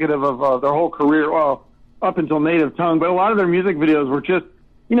is indicative of their whole career, well, up until Native Tongue, but a lot of their music videos were just,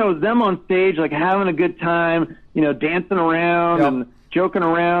 you know, them on stage, like having a good time, you know, dancing around and joking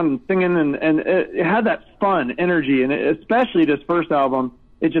around and singing, and it had that fun energy. And especially this first album,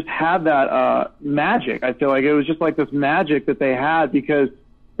 it just had that magic. I feel like it was just like this magic that they had because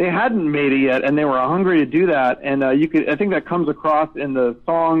they hadn't made it yet, and they were hungry to do that. And I think that comes across in the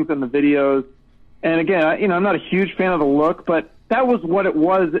songs and the videos. And again, you know, I'm not a huge fan of the look, but that was what it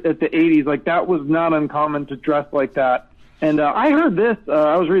was at the 80s. Like, that was not uncommon to dress like that. And I heard this,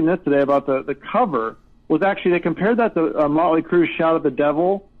 I was reading this today about the cover. Was actually, they compared that to Motley Crue's Shout at the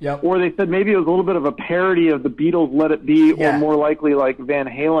Devil, or they said maybe it was a little bit of a parody of the Beatles' Let It Be, or more likely like Van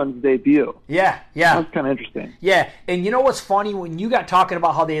Halen's debut. Yeah. That's kind of interesting. Yeah, and you know what's funny? When you got talking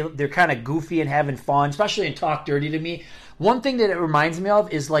about how they're kind of goofy and having fun, especially in Talk Dirty to Me, one thing that it reminds me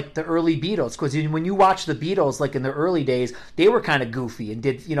of is like the early Beatles, because when you watch the Beatles, like in the early days, they were kind of goofy and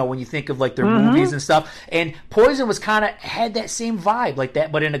did, you know, when you think of like their movies and stuff, and Poison was kind of had that same vibe like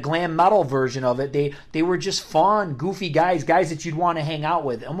that, but in a glam metal version of it. They were just fun, goofy guys that you'd want to hang out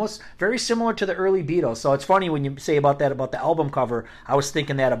with, almost very similar to the early Beatles. So it's funny when you say about the album cover. I was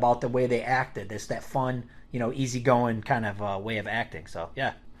thinking that about the way they acted. It's that fun, you know, easygoing kind of way of acting. So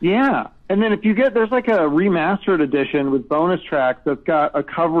yeah. Yeah, and then if you there's like a remastered edition with bonus tracks that's got a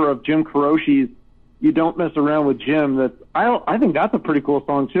cover of Jim Croce's "You Don't Mess Around with Jim." I think that's a pretty cool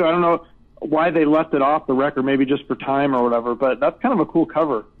song too. I don't know why they left it off the record, maybe just for time or whatever, but that's kind of a cool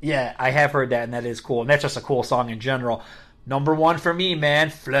cover. Yeah, I have heard that, and that is cool, and that's just a cool song in general. Number 1 for me, man,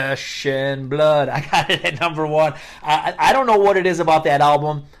 Flesh and Blood. I got it at number 1. I don't know what it is about that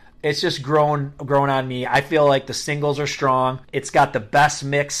album. It's just grown on me. I feel like the singles are strong. It's got the best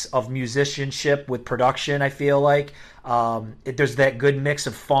mix of musicianship with production, I feel like. There's that good mix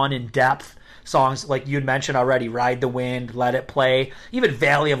of fun and depth. Songs like you'd mentioned already, Ride the Wind, Let It Play. Even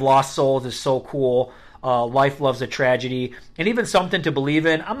Valley of Lost Souls is so cool. Life Loves a Tragedy, and even Something to Believe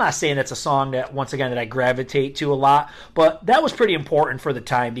In. I'm not saying it's a song that, once again, that I gravitate to a lot, but that was pretty important for the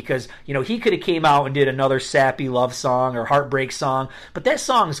time because, you know, he could have came out and did another sappy love song or heartbreak song, but that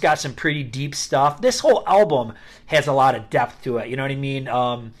song's got some pretty deep stuff. This whole album has a lot of depth to it, you know what I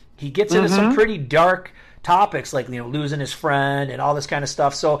mean? He gets into some pretty dark topics like, you know, losing his friend and all this kind of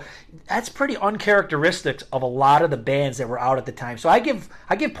stuff. So that's pretty uncharacteristic of a lot of the bands that were out at the time. So I give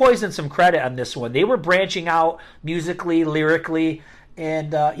Poison some credit on this one. They were branching out musically, lyrically,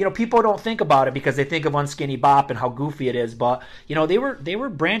 and you know, people don't think about it because they think of Unskinny Bop and how goofy it is, but you know, they were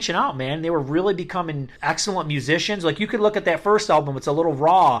branching out, man. They were really becoming excellent musicians. Like, you could look at that first album, it's a little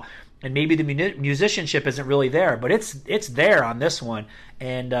raw, and maybe the musicianship isn't really there, but it's there on this one.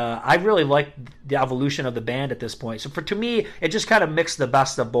 And I really like the evolution of the band at this point. So to me, it just kind of mixed the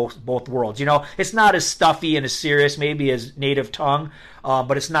best of both worlds. You know, it's not as stuffy and as serious maybe as Native Tongue,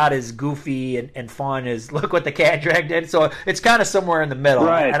 but it's not as goofy and fun as Look What the Cat Dragged did. So it's kind of somewhere in the middle.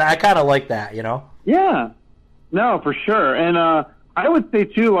 Right. And I kind of like that, you know? Yeah. No, for sure. And I would say,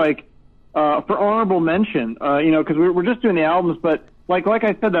 too, like, for honorable mention, you know, because we're just doing the albums, but like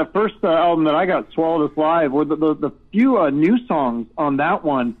I said, that first album that I got, Swallow This Live, where the few new songs on that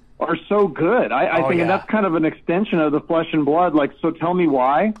one are so good. I think that's kind of an extension of the Flesh and Blood, like So Tell Me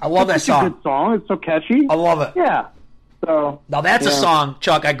Why. I love that song. It's a good song. It's so catchy. I love it. Yeah. So now that's a song,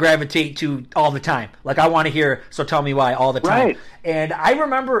 Chuck, I gravitate to all the time. Like, I want to hear So Tell Me Why all the time. Right. And I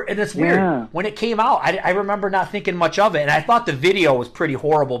remember, and it's weird, when it came out, I remember not thinking much of it, and I thought the video was pretty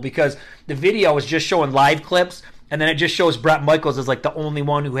horrible because the video was just showing live clips, and then it just shows Bret Michaels as like the only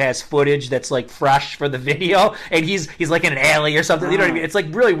one who has footage that's like fresh for the video, and he's like in an alley or something. You know what I mean? It's like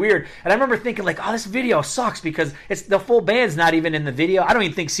really weird. And I remember thinking like, oh, this video sucks because it's the full band's not even in the video. I don't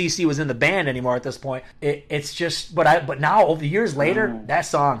even think CC was in the band anymore at this point. It's just, but now over the years later, that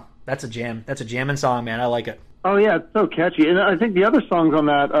song, that's a jam. That's a jamming song, man. I like it. Oh yeah, it's so catchy. And I think the other songs on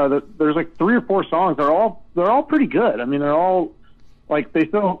that, there's like 3 or 4 songs. They're all pretty good. I mean, they're all like they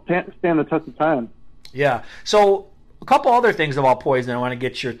still stand the test of time. Yeah. So a couple other things about Poison I want to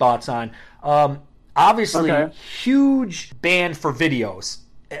get your thoughts on. Obviously, huge band for videos.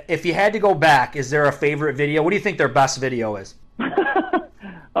 If you had to go back, is there a favorite video? What do you think their best video is?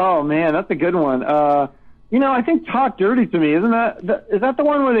 Oh man, that's a good one. I think Talk Dirty to Me, is that the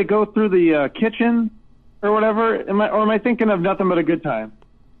one where they go through the kitchen or whatever? Am I thinking of Nothing But a Good Time?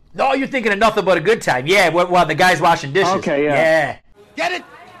 No, you're thinking of Nothing But a Good Time. Yeah, while the guy's washing dishes. Okay, yeah. Get it?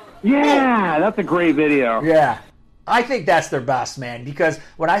 Yeah, that's a great video. Yeah. I think that's their best, man, because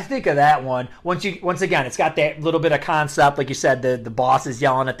when I think of that one, once again, it's got that little bit of concept, like you said, the boss is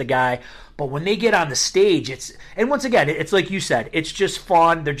yelling at the guy, but when they get on the stage, and once again, it's like you said, it's just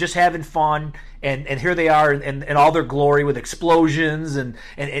fun, they're just having fun, and here they are in all their glory with explosions, and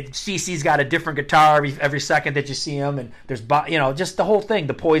CC's got a different guitar every second that you see him, and there's, just the whole thing,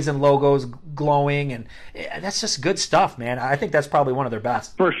 the Poison logo's glowing, and that's just good stuff, man. I think that's probably one of their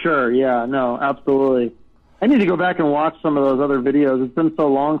best. For sure, yeah, no, absolutely. I need to go back and watch some of those other videos. It's been so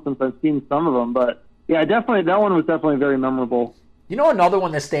long since I've seen some of them, but yeah, that one was definitely very memorable. You know, another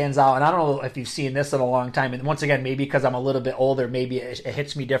one that stands out, and I don't know if you've seen this in a long time, and once again, maybe because I'm a little bit older, maybe it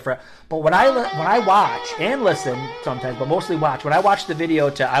hits me different, but when I watch and listen sometimes, but mostly watch, when I watch the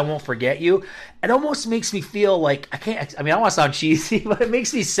video to I Won't Forget You, it almost makes me feel like I don't want to sound cheesy, but it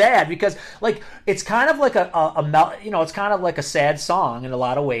makes me sad because like it's kind of like it's kind of like a sad song in a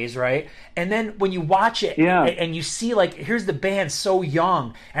lot of ways, right? And then when you watch it and you see like here's the band so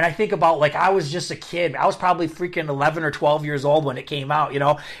young, and I think about like I was just a kid. I was probably freaking 11 or 12 years old when it came out,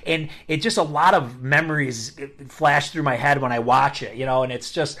 and it just a lot of memories flash through my head when I watch it, and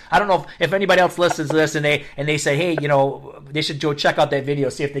it's just I don't know if anybody else listens to this and they say, hey, they should go check out that video,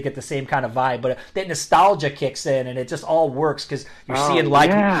 see if they get the same kind of vibe, but that nostalgia kicks in and it just all works because you're seeing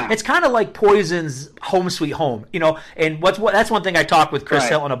it's kind of like Poison's Home Sweet Home, and that's one thing I talked with Chris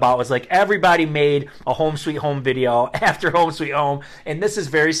Hilton about was like everybody made a Home Sweet Home video after Home Sweet Home, and this is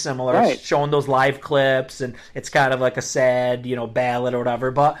very similar. It's showing those live clips, and it's kind of like a sad, ballad or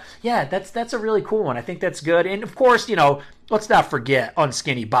whatever. But yeah, that's a really cool one. I think that's good. And of course, let's not forget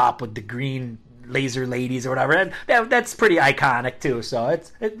Unskinny Bop with the green laser ladies or whatever. And that's pretty iconic too. So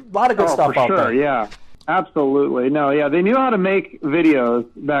it's a lot of good stuff out there. Yeah. Absolutely. No, yeah, they knew how to make videos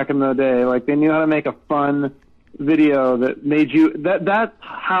back in the day. Like they knew how to make a fun video that made you that's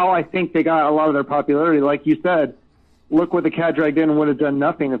how I think they got a lot of their popularity. Like you said, Look What the Cat Dragged In would have done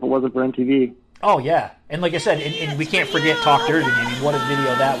nothing if it wasn't for MTV. Oh yeah, and like I said, and we can't forget Talk Dirty. I mean, what a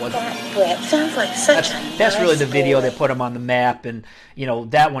video that was. That sounds like that's really the video that put them on the map, and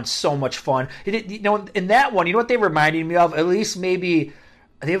that one's so much fun. In that one, what they reminded me of, at least maybe.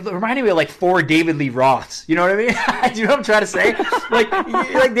 They reminded me of like 4 David Lee Roths. You know what I mean? Do you know what I'm trying to say?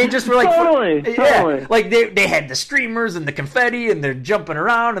 Like they just were like totally. Like they had the streamers and the confetti and they're jumping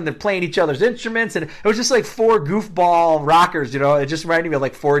around and they're playing each other's instruments, and it was just like 4 goofball rockers. It just reminded me of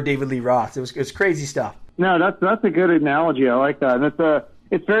like 4 David Lee Roths. It was crazy stuff. No, that's a good analogy. I like that, and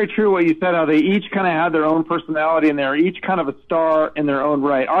it's very true what you said. How they each kind of had their own personality and they're each kind of a star in their own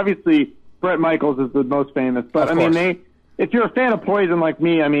right. Obviously, Bret Michaels is the most famous, but I mean if you're a fan of Poison like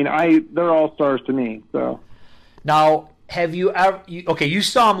me, I mean, they're all stars to me. So now, have you ever? You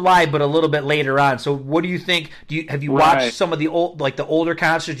saw them live, but a little bit later on. So, what do you think? Have you watched some of the older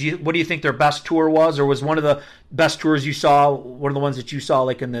concerts? What do you think their best tour was, or was one of the best tours you saw one of the ones that you saw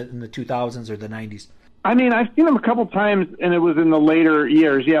like in the 2000s or the 90s? I mean, I've seen them a couple times, and it was in the later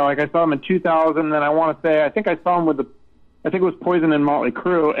years. Yeah, like I saw them in 2000, and then I think I saw them I think it was Poison and Motley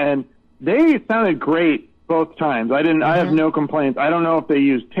Crue, and they sounded great both times. I have no complaints. I don't know if they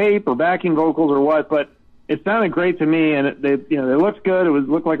used tape or backing vocals or what, but it sounded great to me, and they looked good. It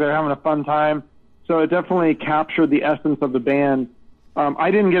looked like they're having a fun time. So it definitely captured the essence of the band.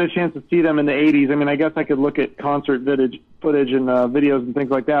 I didn't get a chance to see them in the 80s. I mean, I guess I could look at concert footage and videos and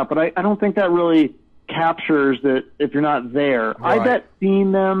things like that, but I don't think that really captures it if you're not there. Right. I bet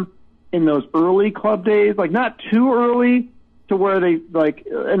seeing them in those early club days, like not too early to where they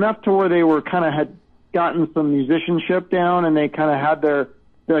enough to where they were kind of had gotten some musicianship down and they kind of had their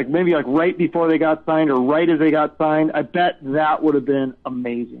like maybe like right before they got signed or right as they got signed, I bet that would have been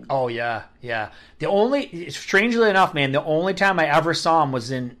amazing. Oh yeah. Strangely enough, man, the only time I ever saw them was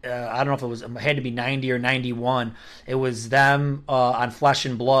in I don't know if it had to be 90 or 91. It was them on Flesh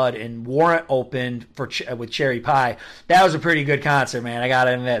and Blood, and Warrant opened with Cherry Pie. That was a pretty good concert, man. I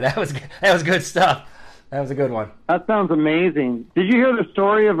gotta admit, that was good stuff. That was a good one. That sounds amazing. Did you hear the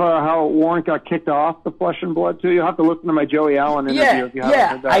story of how Warrant got kicked off the Flesh and Blood too? You'll have to listen to my Joey Allen interview if you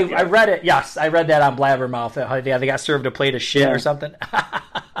haven't heard that. I read it. Yes, I read that on Blabbermouth. Yeah, they got served a plate of shit or something.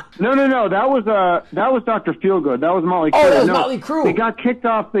 No. That was Dr. Feelgood. That was Motley Crue. Oh, that was Motley Crue. They got kicked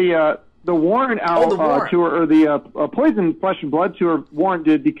off the Warrant tour, or the Poison Flesh and Blood tour. Warrant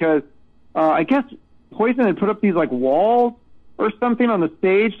did because I guess Poison had put up these like walls or something on the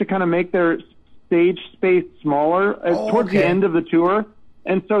stage to kind of make their stage space smaller towards the end of the tour,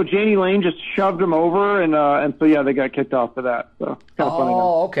 and so Janie Lane just shoved them over, and so they got kicked off for that. So kind of funny.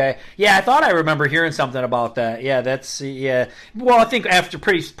 Oh, okay. Yeah, I thought I remember hearing something about that. Yeah, Well, I think after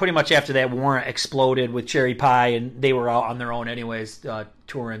pretty much after that, Warrant exploded with Cherry Pie, and they were out on their own anyways,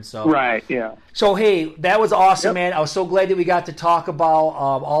 touring. So right, yeah. So hey, that was awesome, man. I was so glad that we got to talk about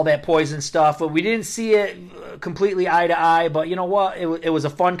all that Poison stuff, but we didn't see it completely eye to eye. But you know what? It was a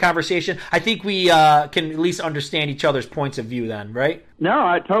fun conversation. I think we can at least understand each other's points of view then, right? No,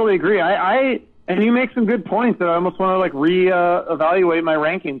 I totally agree. And you make some good points that I almost want to like evaluate my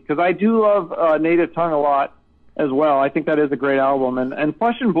rankings, because I do love Native Tongue a lot as well. I think that is a great album, and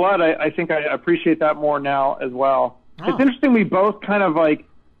Flesh and Blood, I think I appreciate that more now as well. Oh. It's interesting. We both kind of like.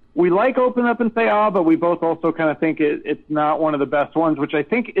 We like Open Up and Say Ah, but we both also kind of think it's not one of the best ones, which I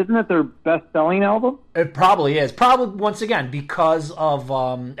think, isn't it their best-selling album? It probably is. Probably, once again, because of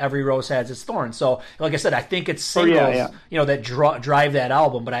Every Rose Has Its Thorns. So, like I said, I think it's singles that drive that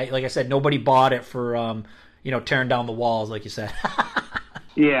album. But, like I said, nobody bought it for, tearing down the walls, like you said.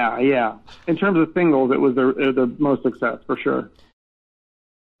 Yeah. In terms of singles, it was the most success, for sure.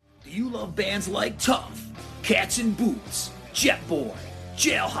 Do you love bands like Tough, Cats and Boots, Jet Boy,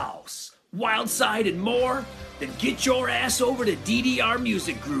 Jailhouse, Wildside, and more? Then get your ass over to DDR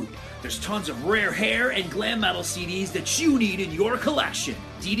Music Group. There's tons of rare hair and glam metal CDs that you need in your collection.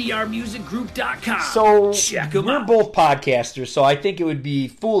 DDRmusicgroup.com. So check them we're out. both podcasters, so I think it would be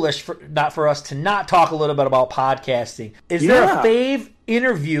foolish for us to not talk a little bit about podcasting. Is there a fave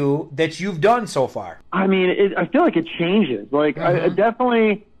interview that you've done so far? I mean, I feel like it changes. Like, I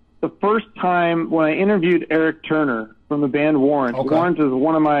definitely, the first time when I interviewed Eric Turner from the band Warrant. Okay. Warrant is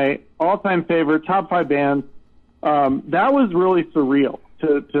one of my all-time favorite, top 5 bands. That was really surreal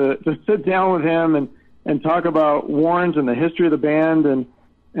to sit down with him and talk about Warrant and the history of the band, and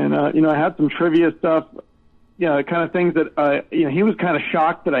I had some trivia stuff, kind of things that he was kind of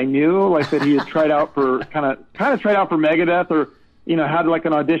shocked that I knew, like that he had tried out for kind of tried out for Megadeth, or had like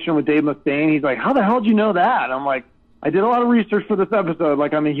an audition with Dave Mustaine. He's like, how the hell did you know that? And I'm like, I did a lot of research for this episode.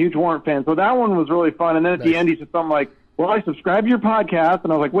 Like, I'm a huge Warrant fan, so that one was really fun. And then at the end, he said something like, well, I subscribed to your podcast.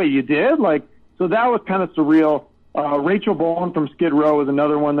 And I was like, wait, you did? Like, so that was kind of surreal. Rachel Bowen from Skid Row was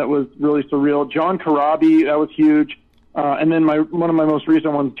another one that was really surreal. John Corabi, that was huge. And then one of my most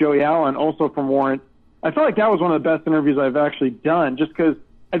recent ones, Joey Allen, also from Warrant. I felt like that was one of the best interviews I've actually done, just because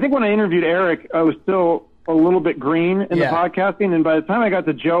I think when I interviewed Eric, I was still a little bit green in the podcasting. And by the time I got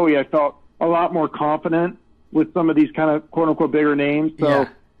to Joey, I felt a lot more confident with some of these kind of quote-unquote bigger names. So,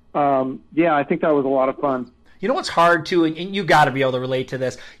 I think that was a lot of fun. You know what's hard, too, and you got to be able to relate to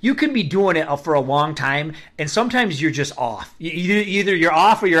this. You can be doing it for a long time, and sometimes you're just off. Either you're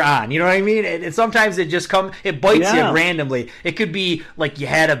off or you're on. You know what I mean? And sometimes it just it bites you randomly. It could be like you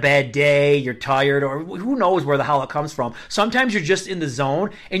had a bad day, you're tired, or who knows where the hell it comes from. Sometimes you're just in the zone,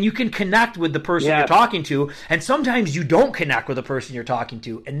 and you can connect with the person you're talking to, and sometimes you don't connect with the person you're talking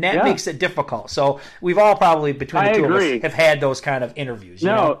to, and that makes it difficult. So we've all probably, between the two of us, have had those kind of interviews. You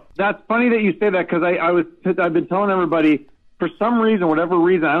know? That's funny that you say that, because I've been telling everybody, for some reason, whatever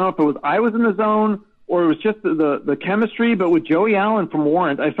reason, I don't know if it was I was in the zone or it was just the chemistry, but with Joey Allen from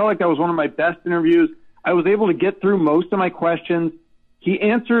Warrant, I felt like that was one of my best interviews. I was able to get through most of my questions. He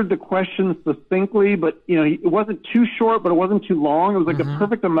answered the questions succinctly, but it wasn't too short, but it wasn't too long. It was like a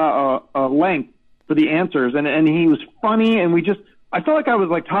perfect amount length for the answers, and he was funny, and I felt like I was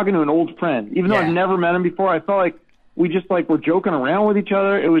like talking to an old friend, even though I've never met him before. I felt like we just were joking around with each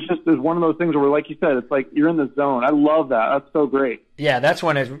other. It was one of those things where, like you said, it's like you're in the zone. I love that. That's so great. Yeah, that's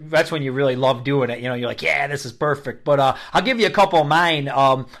when you really love doing it. You're like, yeah, this is perfect. But I'll give you a couple of mine.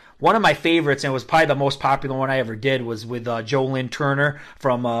 One of my favorites, and it was probably the most popular one I ever did, was with Joe Lynn Turner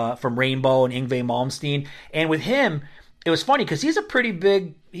from Rainbow and Yngwie Malmsteen. And with him, it was funny because he's a pretty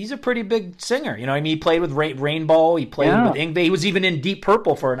big singer. You know what I mean? He played with Rainbow. He played with Yngwie. He was even in Deep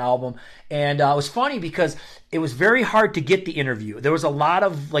Purple for an album. And it was funny because it was very hard to get the interview. There was a lot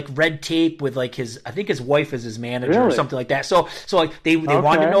of like red tape with like I think his wife is his manager or something like that. So like they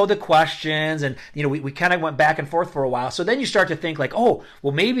wanted to know the questions, and you know we kind of went back and forth for a while. So then you start to think like, oh,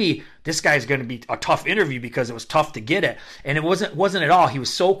 well maybe this guy's going to be a tough interview because it was tough to get it, and it wasn't at all. He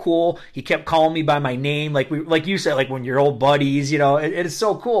was so cool. He kept calling me by my name, like you said, like when you're old buddies. You know, it is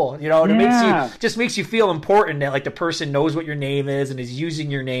so cool. You know, and it makes you feel important that like the person knows what your name is and is using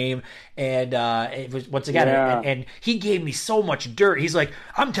your name. And it was once again, and he gave me so much dirt. He's like,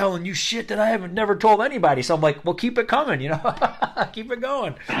 I'm telling you shit that I haven't never told anybody. So I'm like, well, keep it coming, you know, keep it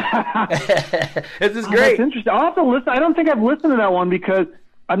going. This is great. That's interesting. I'll have to listen. I don't think I've listened to that one because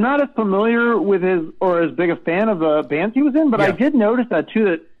I'm not as familiar with his or as big a fan of the bands he was in. But I did notice that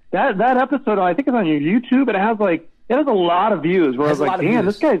too. That episode, I think it's on your YouTube. It has a lot of views where I was like, damn,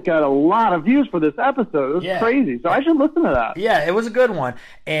 this guy's got a lot of views for this episode. It was crazy. So I should listen to that. Yeah, it was a good one.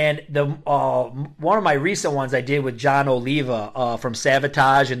 And the one of my recent ones I did with John Oliva from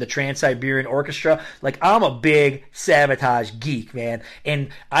Savatage and the Trans-Siberian Orchestra. Like, I'm a big Savatage geek, man. And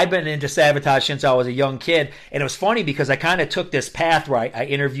I've been into Savatage since I was a young kid. And it was funny because I kind of took this path where I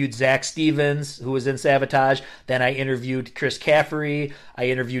interviewed Zach Stevens, who was in Savatage. Then I interviewed Chris Caffery. I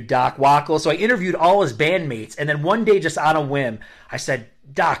interviewed Doc Wackel. So I interviewed all his bandmates. And then one day, just on a whim, I said,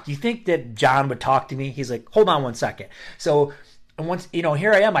 Doc, you think that John would talk to me? He's like, hold on one second. So once, you know,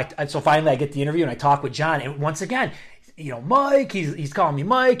 here I am. So finally I get the interview and I talk with John. And once again, you know, Mike, he's calling me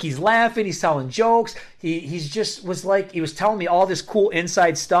Mike. He's laughing. He's telling jokes. He's just was like, he was telling me all this cool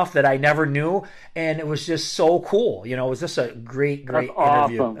inside stuff that I never knew. And it was just so cool. You know, it was just a great interview.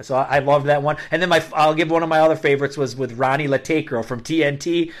 Awesome. So I loved that one. And then I'll give one of my other favorites was with Ronnie Latacro from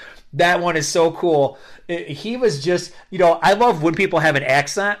TNT. That one is so cool. He was just, you know, I love when people have an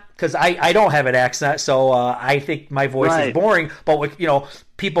accent because I don't have an accent, so I think my voice is boring. But with, you know,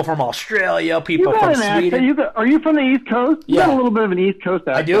 people from Australia, people from Sweden. Are you from the East Coast? You got a little bit of an East Coast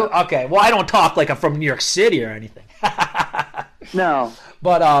accent. I do? Okay. Well, I don't talk like I'm from New York City or anything. No.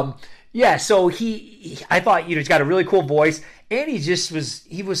 But, yeah, so I thought, you know, he's got a really cool voice. And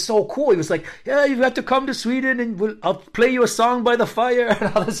he was so cool. He was like, yeah, you have to come to Sweden and I'll play you a song by the fire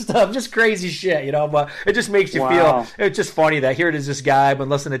and all this stuff. Just crazy shit, you know. But it just makes you feel, it's just funny that here it is, this guy, I've been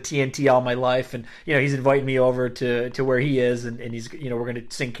listening to TNT all my life. And, you know, he's inviting me over to where he is. And he's, you know, we're going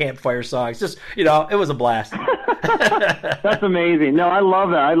to sing campfire songs. Just, you know, it was a blast. That's amazing. No, I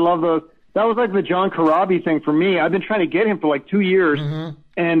love that. I love those. That was like the John Corabi thing for me. I've been trying to get him for like 2 years. Mm-hmm.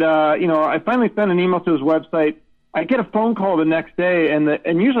 And, you know, I finally sent an email to his website. I get a phone call the next day, and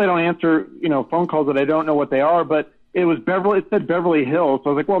usually I don't answer, you know, phone calls that I don't know what they are, but it said Beverly Hills. So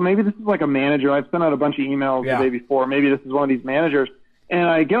I was like, well, maybe this is like a manager. I've sent out a bunch of emails the day before. Maybe this is one of these managers. And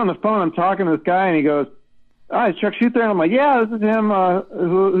I get on the phone, I'm talking to this guy, and he goes, "Oh, is Chuck Schuth there?" And I'm like, "Yeah, this is him.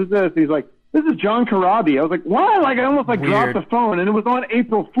 Who's this?" He's like, "This is John Corabi." I was like, "What?" Like, I almost like dropped the phone, and it was on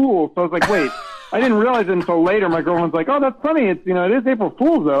April Fool's. So I was like, wait. I didn't realize it until later. My girlfriend's like, "Oh, that's funny. It's, you know, it is April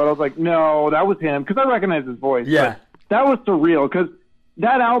Fool's though." And I was like, "No, that was him," because I recognize his voice. Yeah, but that was surreal because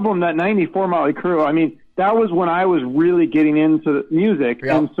that album, that '94 Motley Crue. I mean, that was when I was really getting into music,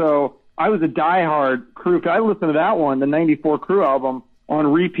 and so I was a diehard Crue. I listened to that one, the '94 Crue album,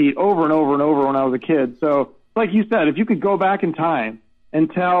 on repeat over and over and over when I was a kid. So, like you said, if you could go back in time and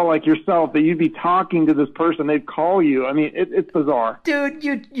tell like yourself that you'd be talking to this person, they'd call you. I mean, it's bizarre, dude.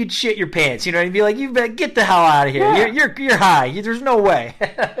 You'd shit your pants, you know, and be like, "You better get the hell out of here. Yeah. You're high. There's no way.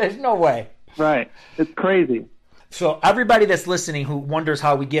 There's no way." Right? It's crazy. So everybody that's listening who wonders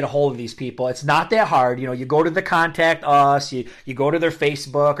how we get a hold of these people, it's not that hard. You know, you go to the Contact Us, you go to their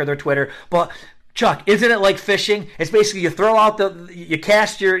Facebook or their Twitter, but Chuck, isn't it like fishing? It's basically you throw out you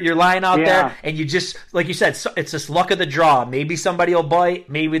cast your line out there, and you just, like you said, it's just luck of the draw. Maybe somebody will bite,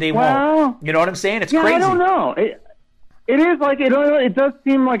 maybe they won't. You know what I'm saying? It's crazy. I don't know. It is like it does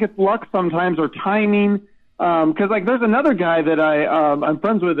seem like it's luck sometimes or timing. Because like there's another guy that I'm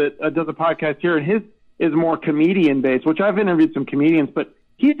friends with that does a podcast here, and his is more comedian based, which I've interviewed some comedians, but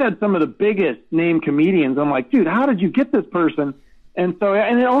he's had some of the biggest name comedians. I'm like, dude, how did you get this person? And so,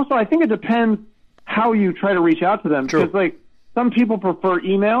 and also I think it depends how you try to reach out to them. True. Because like some people prefer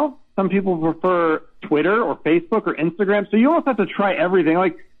email, some people prefer Twitter or Facebook or Instagram. So you almost have to try everything.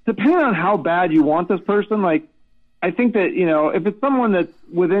 Like depending on how bad you want this person, like I think that, you know, if it's someone that's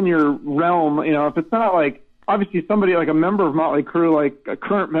within your realm, you know, if it's not like, obviously somebody like a member of Motley Crue, like a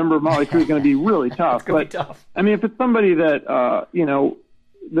current member of Motley Crue is going to be really tough. Be tough. I mean, if it's somebody that, you know,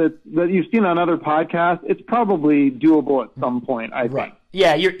 that you've seen on other podcasts, it's probably doable at some point, I think.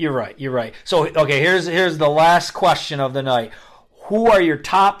 Yeah, you're right. You're right. So, okay, here's the last question of the night. Who are your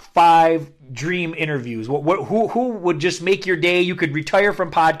top 5 dream interviews? Who would just make your day? You could retire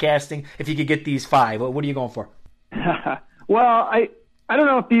from podcasting if you could get these 5. What are you going for? Well, I don't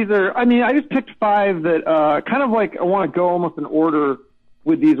know if these are. I mean, I just picked 5 that kind of like I want to go almost in order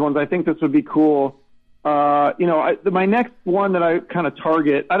with these ones. I think this would be cool. My next one that I kind of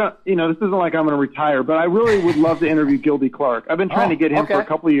target, this isn't like I'm going to retire, but I really would love to interview Gilby Clarke. I've been trying to get him for a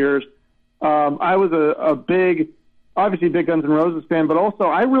couple of years. I was obviously big Guns N' Roses fan, but also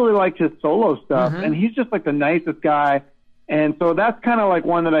I really liked his solo stuff, and he's just like the nicest guy. And so that's kind of like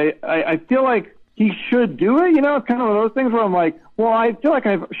one that I feel like he should do it. You know, it's kind of one of those things where I'm like, well, I feel like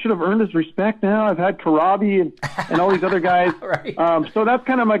I should have earned his respect now. I've had Karabi and all these other guys. Right. So that's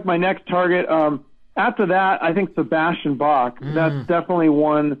kind of like my next target. After that, I think Sebastian Bach. That's definitely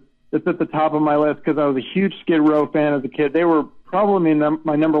one that's at the top of my list because I was a huge Skid Row fan as a kid. They were probably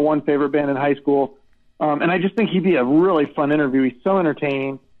my number one favorite band in high school. And I just think he'd be a really fun interview. He's so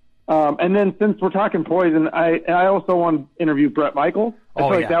entertaining. And then since we're talking Poison, I also want to interview Bret Michaels. I feel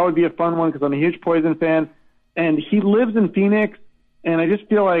like that would be a fun one because I'm a huge Poison fan. And he lives in Phoenix, and I just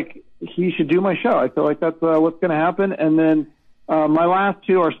feel like he should do my show. I feel like that's what's going to happen. And then my last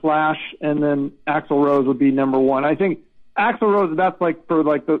 2 are Slash, and then Axl Rose would be number 1. I think Axl Rose, that's like for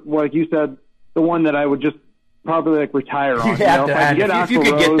like you said, the one that I would just probably like retire on. If you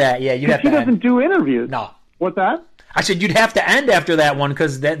could get that, you'd have to. He doesn't do interviews. No. What's that? I said you'd have to end after that one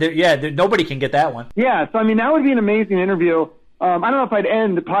because nobody can get that one. Yeah, so I mean that would be an amazing interview. I don't know if I'd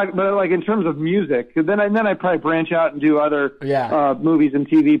end the podcast, but like in terms of music, then I'd probably branch out and do other movies and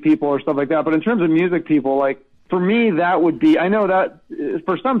TV people or stuff like that. But in terms of music people, like for me, that would be. I know that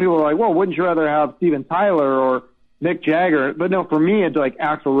for some people are like, well, wouldn't you rather have Steven Tyler or Mick Jagger? But no, for me, it's like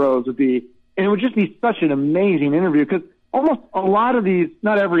Axl Rose would be, and it would just be such an amazing interview because almost a lot of these,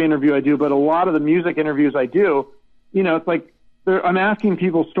 not every interview I do, but a lot of the music interviews I do, you know, it's like I'm asking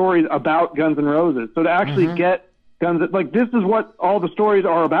people stories about Guns N' Roses. So to actually get Guns, like this is what all the stories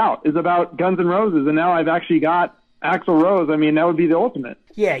are about, is about Guns N' Roses. And now I've actually got Axl Rose. I mean, that would be the ultimate.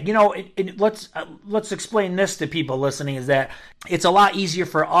 Yeah, you know, let's explain this to people listening, is that it's a lot easier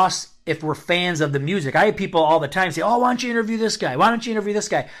for us if we're fans of the music. I have people all the time say, oh, why don't you interview this guy? Why don't you interview this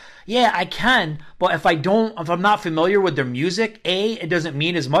guy? Yeah, I can, but if I'm not familiar with their music, it doesn't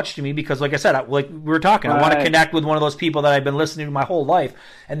mean as much to me because, like I said, like we were talking, I want to connect with one of those people that I've been listening to my whole life.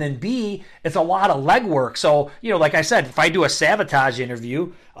 And then B, it's a lot of legwork. So, you know, like I said, if I do a Sabotage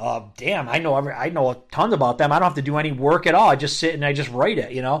interview, I know tons about them. I don't have to do any work at all. I just sit and I just write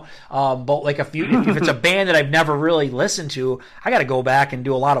it, you know. But like if it's a band that I've never really listened to, I got to go back and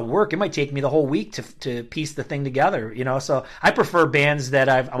do a lot of work. It might take me the whole week to piece the thing together, you know. So I prefer bands that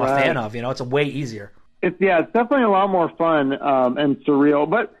I'm a fan of. You know, it's way easier. It's definitely a lot more fun and surreal,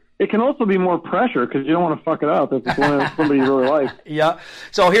 but it can also be more pressure because you don't want to fuck it up if it's one of somebody you really like. Yeah.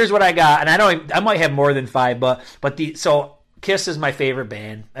 So here's what I got, and I might have more than 5, but Kiss is my favorite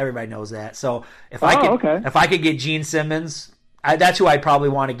band. Everybody knows that. So if I could get Gene Simmons, that's who I'd probably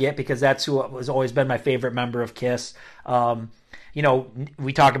want to get because that's who has always been my favorite member of Kiss. You know,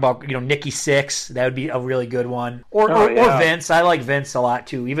 we talked about, you know, Nikki Sixx. That would be a really good one. Or Vince. I like Vince a lot,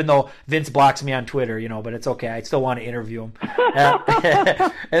 too, even though Vince blocks me on Twitter, you know, but it's okay. I still want to interview him.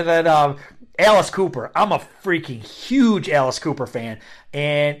 And then Alice Cooper. I'm a freaking huge Alice Cooper fan.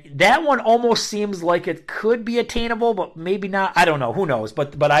 And that one almost seems like it could be attainable, but maybe not. I don't know. Who knows?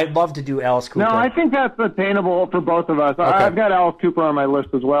 But I'd love to do Alice Cooper. No, I think that's attainable for both of us. Okay. I've got Alice Cooper on my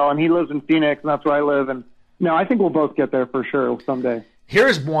list as well, and he lives in Phoenix, and that's where I live, and no, I think we'll both get there for sure someday.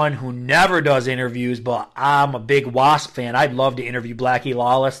 Here's one who never does interviews, but I'm a big Wasp fan. I'd love to interview Blackie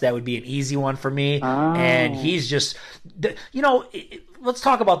Lawless. That would be an easy one for me. Oh. And he's just, you know, let's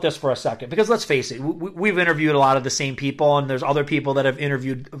talk about this for a second, because let's face it, we've interviewed a lot of the same people, and there's other people that have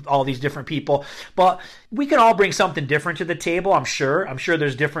interviewed all these different people, but we can all bring something different to the table, I'm sure. I'm sure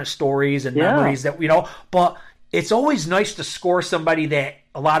there's different stories and memories that, you know, but it's always nice to score somebody that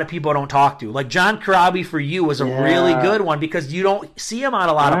a lot of people don't talk to. Like John Corabi for you was a really good one because you don't see him on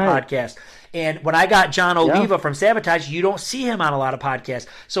a lot of podcasts. And when I got John Oliva from Sabotage, you don't see him on a lot of podcasts.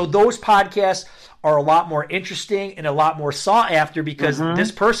 So those podcasts are a lot more interesting and a lot more sought after because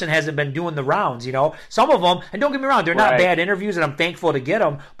this person hasn't been doing the rounds, you know. Some of them, and don't get me wrong, they're not bad interviews, and I'm thankful to get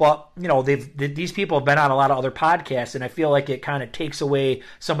them, but, you know, these people have been on a lot of other podcasts, and I feel like it kind of takes away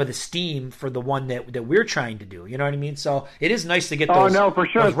some of the steam for the one that we're trying to do, you know what I mean? So it is nice to get those. Oh, no, for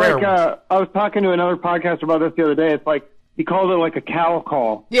sure. It's like, I was talking to another podcaster about this the other day. It's like, he calls it like a cow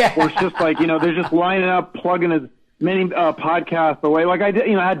call. Yeah. Where it's just like, you know, they're just lining up, plugging his many podcasts away. Like I did,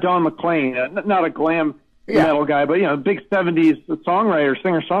 you know, I had Don McLean, not a glam metal guy, but, big 70s songwriter,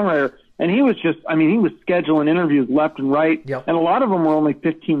 singer-songwriter. And he was he was scheduling interviews left and right. Yep. And a lot of them were only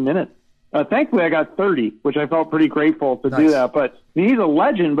 15 minutes. Thankfully, I got 30, which I felt pretty grateful to do that. But he's a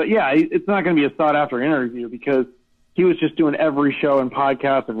legend. But, yeah, it's not going to be a sought-after interview because he was just doing every show and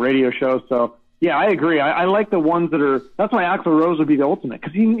podcast and radio show. So, yeah, I agree. I like the ones that are – that's why Axl Rose would be the ultimate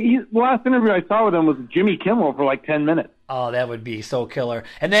because the last interview I saw with him was Jimmy Kimmel for like 10 minutes. Oh, that would be so killer.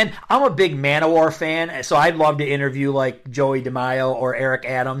 And then I'm a big Manowar fan, so I'd love to interview like Joey DeMaio or Eric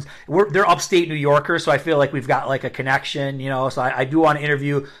Adams. They're upstate New Yorkers, so I feel like we've got like a connection, So I do want to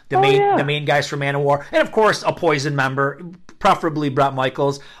interview the main guys from Manowar, and of course a Poison member, preferably Bret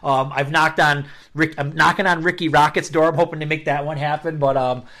Michaels. I'm knocking on Ricky Rocket's door. I'm hoping to make that one happen, but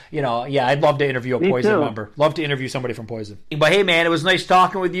I'd love to interview a Poison member. Love to interview somebody from Poison. But hey, man, it was nice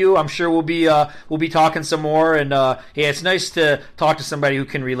talking with you. I'm sure we'll be talking some more, and it's nice to talk to somebody who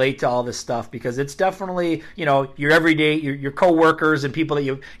can relate to all this stuff because it's definitely, your everyday, your coworkers and people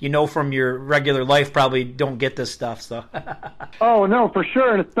that you know from your regular life probably don't get this stuff. So. Oh, no, for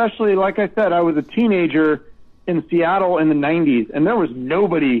sure. And especially, like I said, I was a teenager in Seattle in the 90s, and there was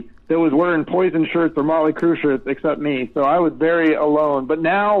nobody that was wearing Poison shirts or Motley Crue shirts except me. So I was very alone. But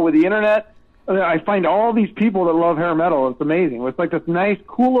now with the internet, I find all these people that love hair metal. It's amazing. It's like this nice,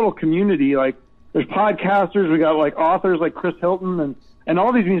 cool little community. Like, there's podcasters, we got like authors like Chris Hilton, and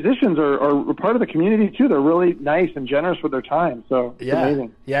all these musicians are part of the community too. They're really nice and generous with their time. So it's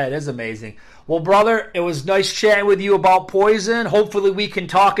amazing. Yeah, it is amazing. Well, brother, it was nice chatting with you about Poison. Hopefully we can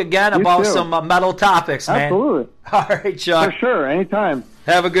talk again about some metal topics, man. Absolutely. All right, Chuck. For sure, anytime.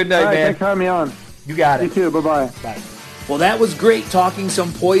 Have a good night, man. Thanks for having me on. You got it. You too. Bye-bye. Bye. Well, that was great talking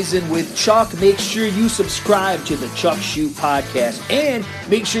some Poison with Chuck. Make sure you subscribe to the Chuck Shoot podcast and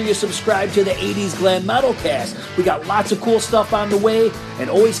make sure you subscribe to the 80s Glam Metal Cast. We got lots of cool stuff on the way, and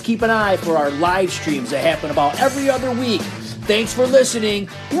always keep an eye for our live streams that happen about every other week. Thanks for listening.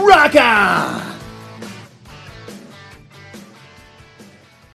 Rock on!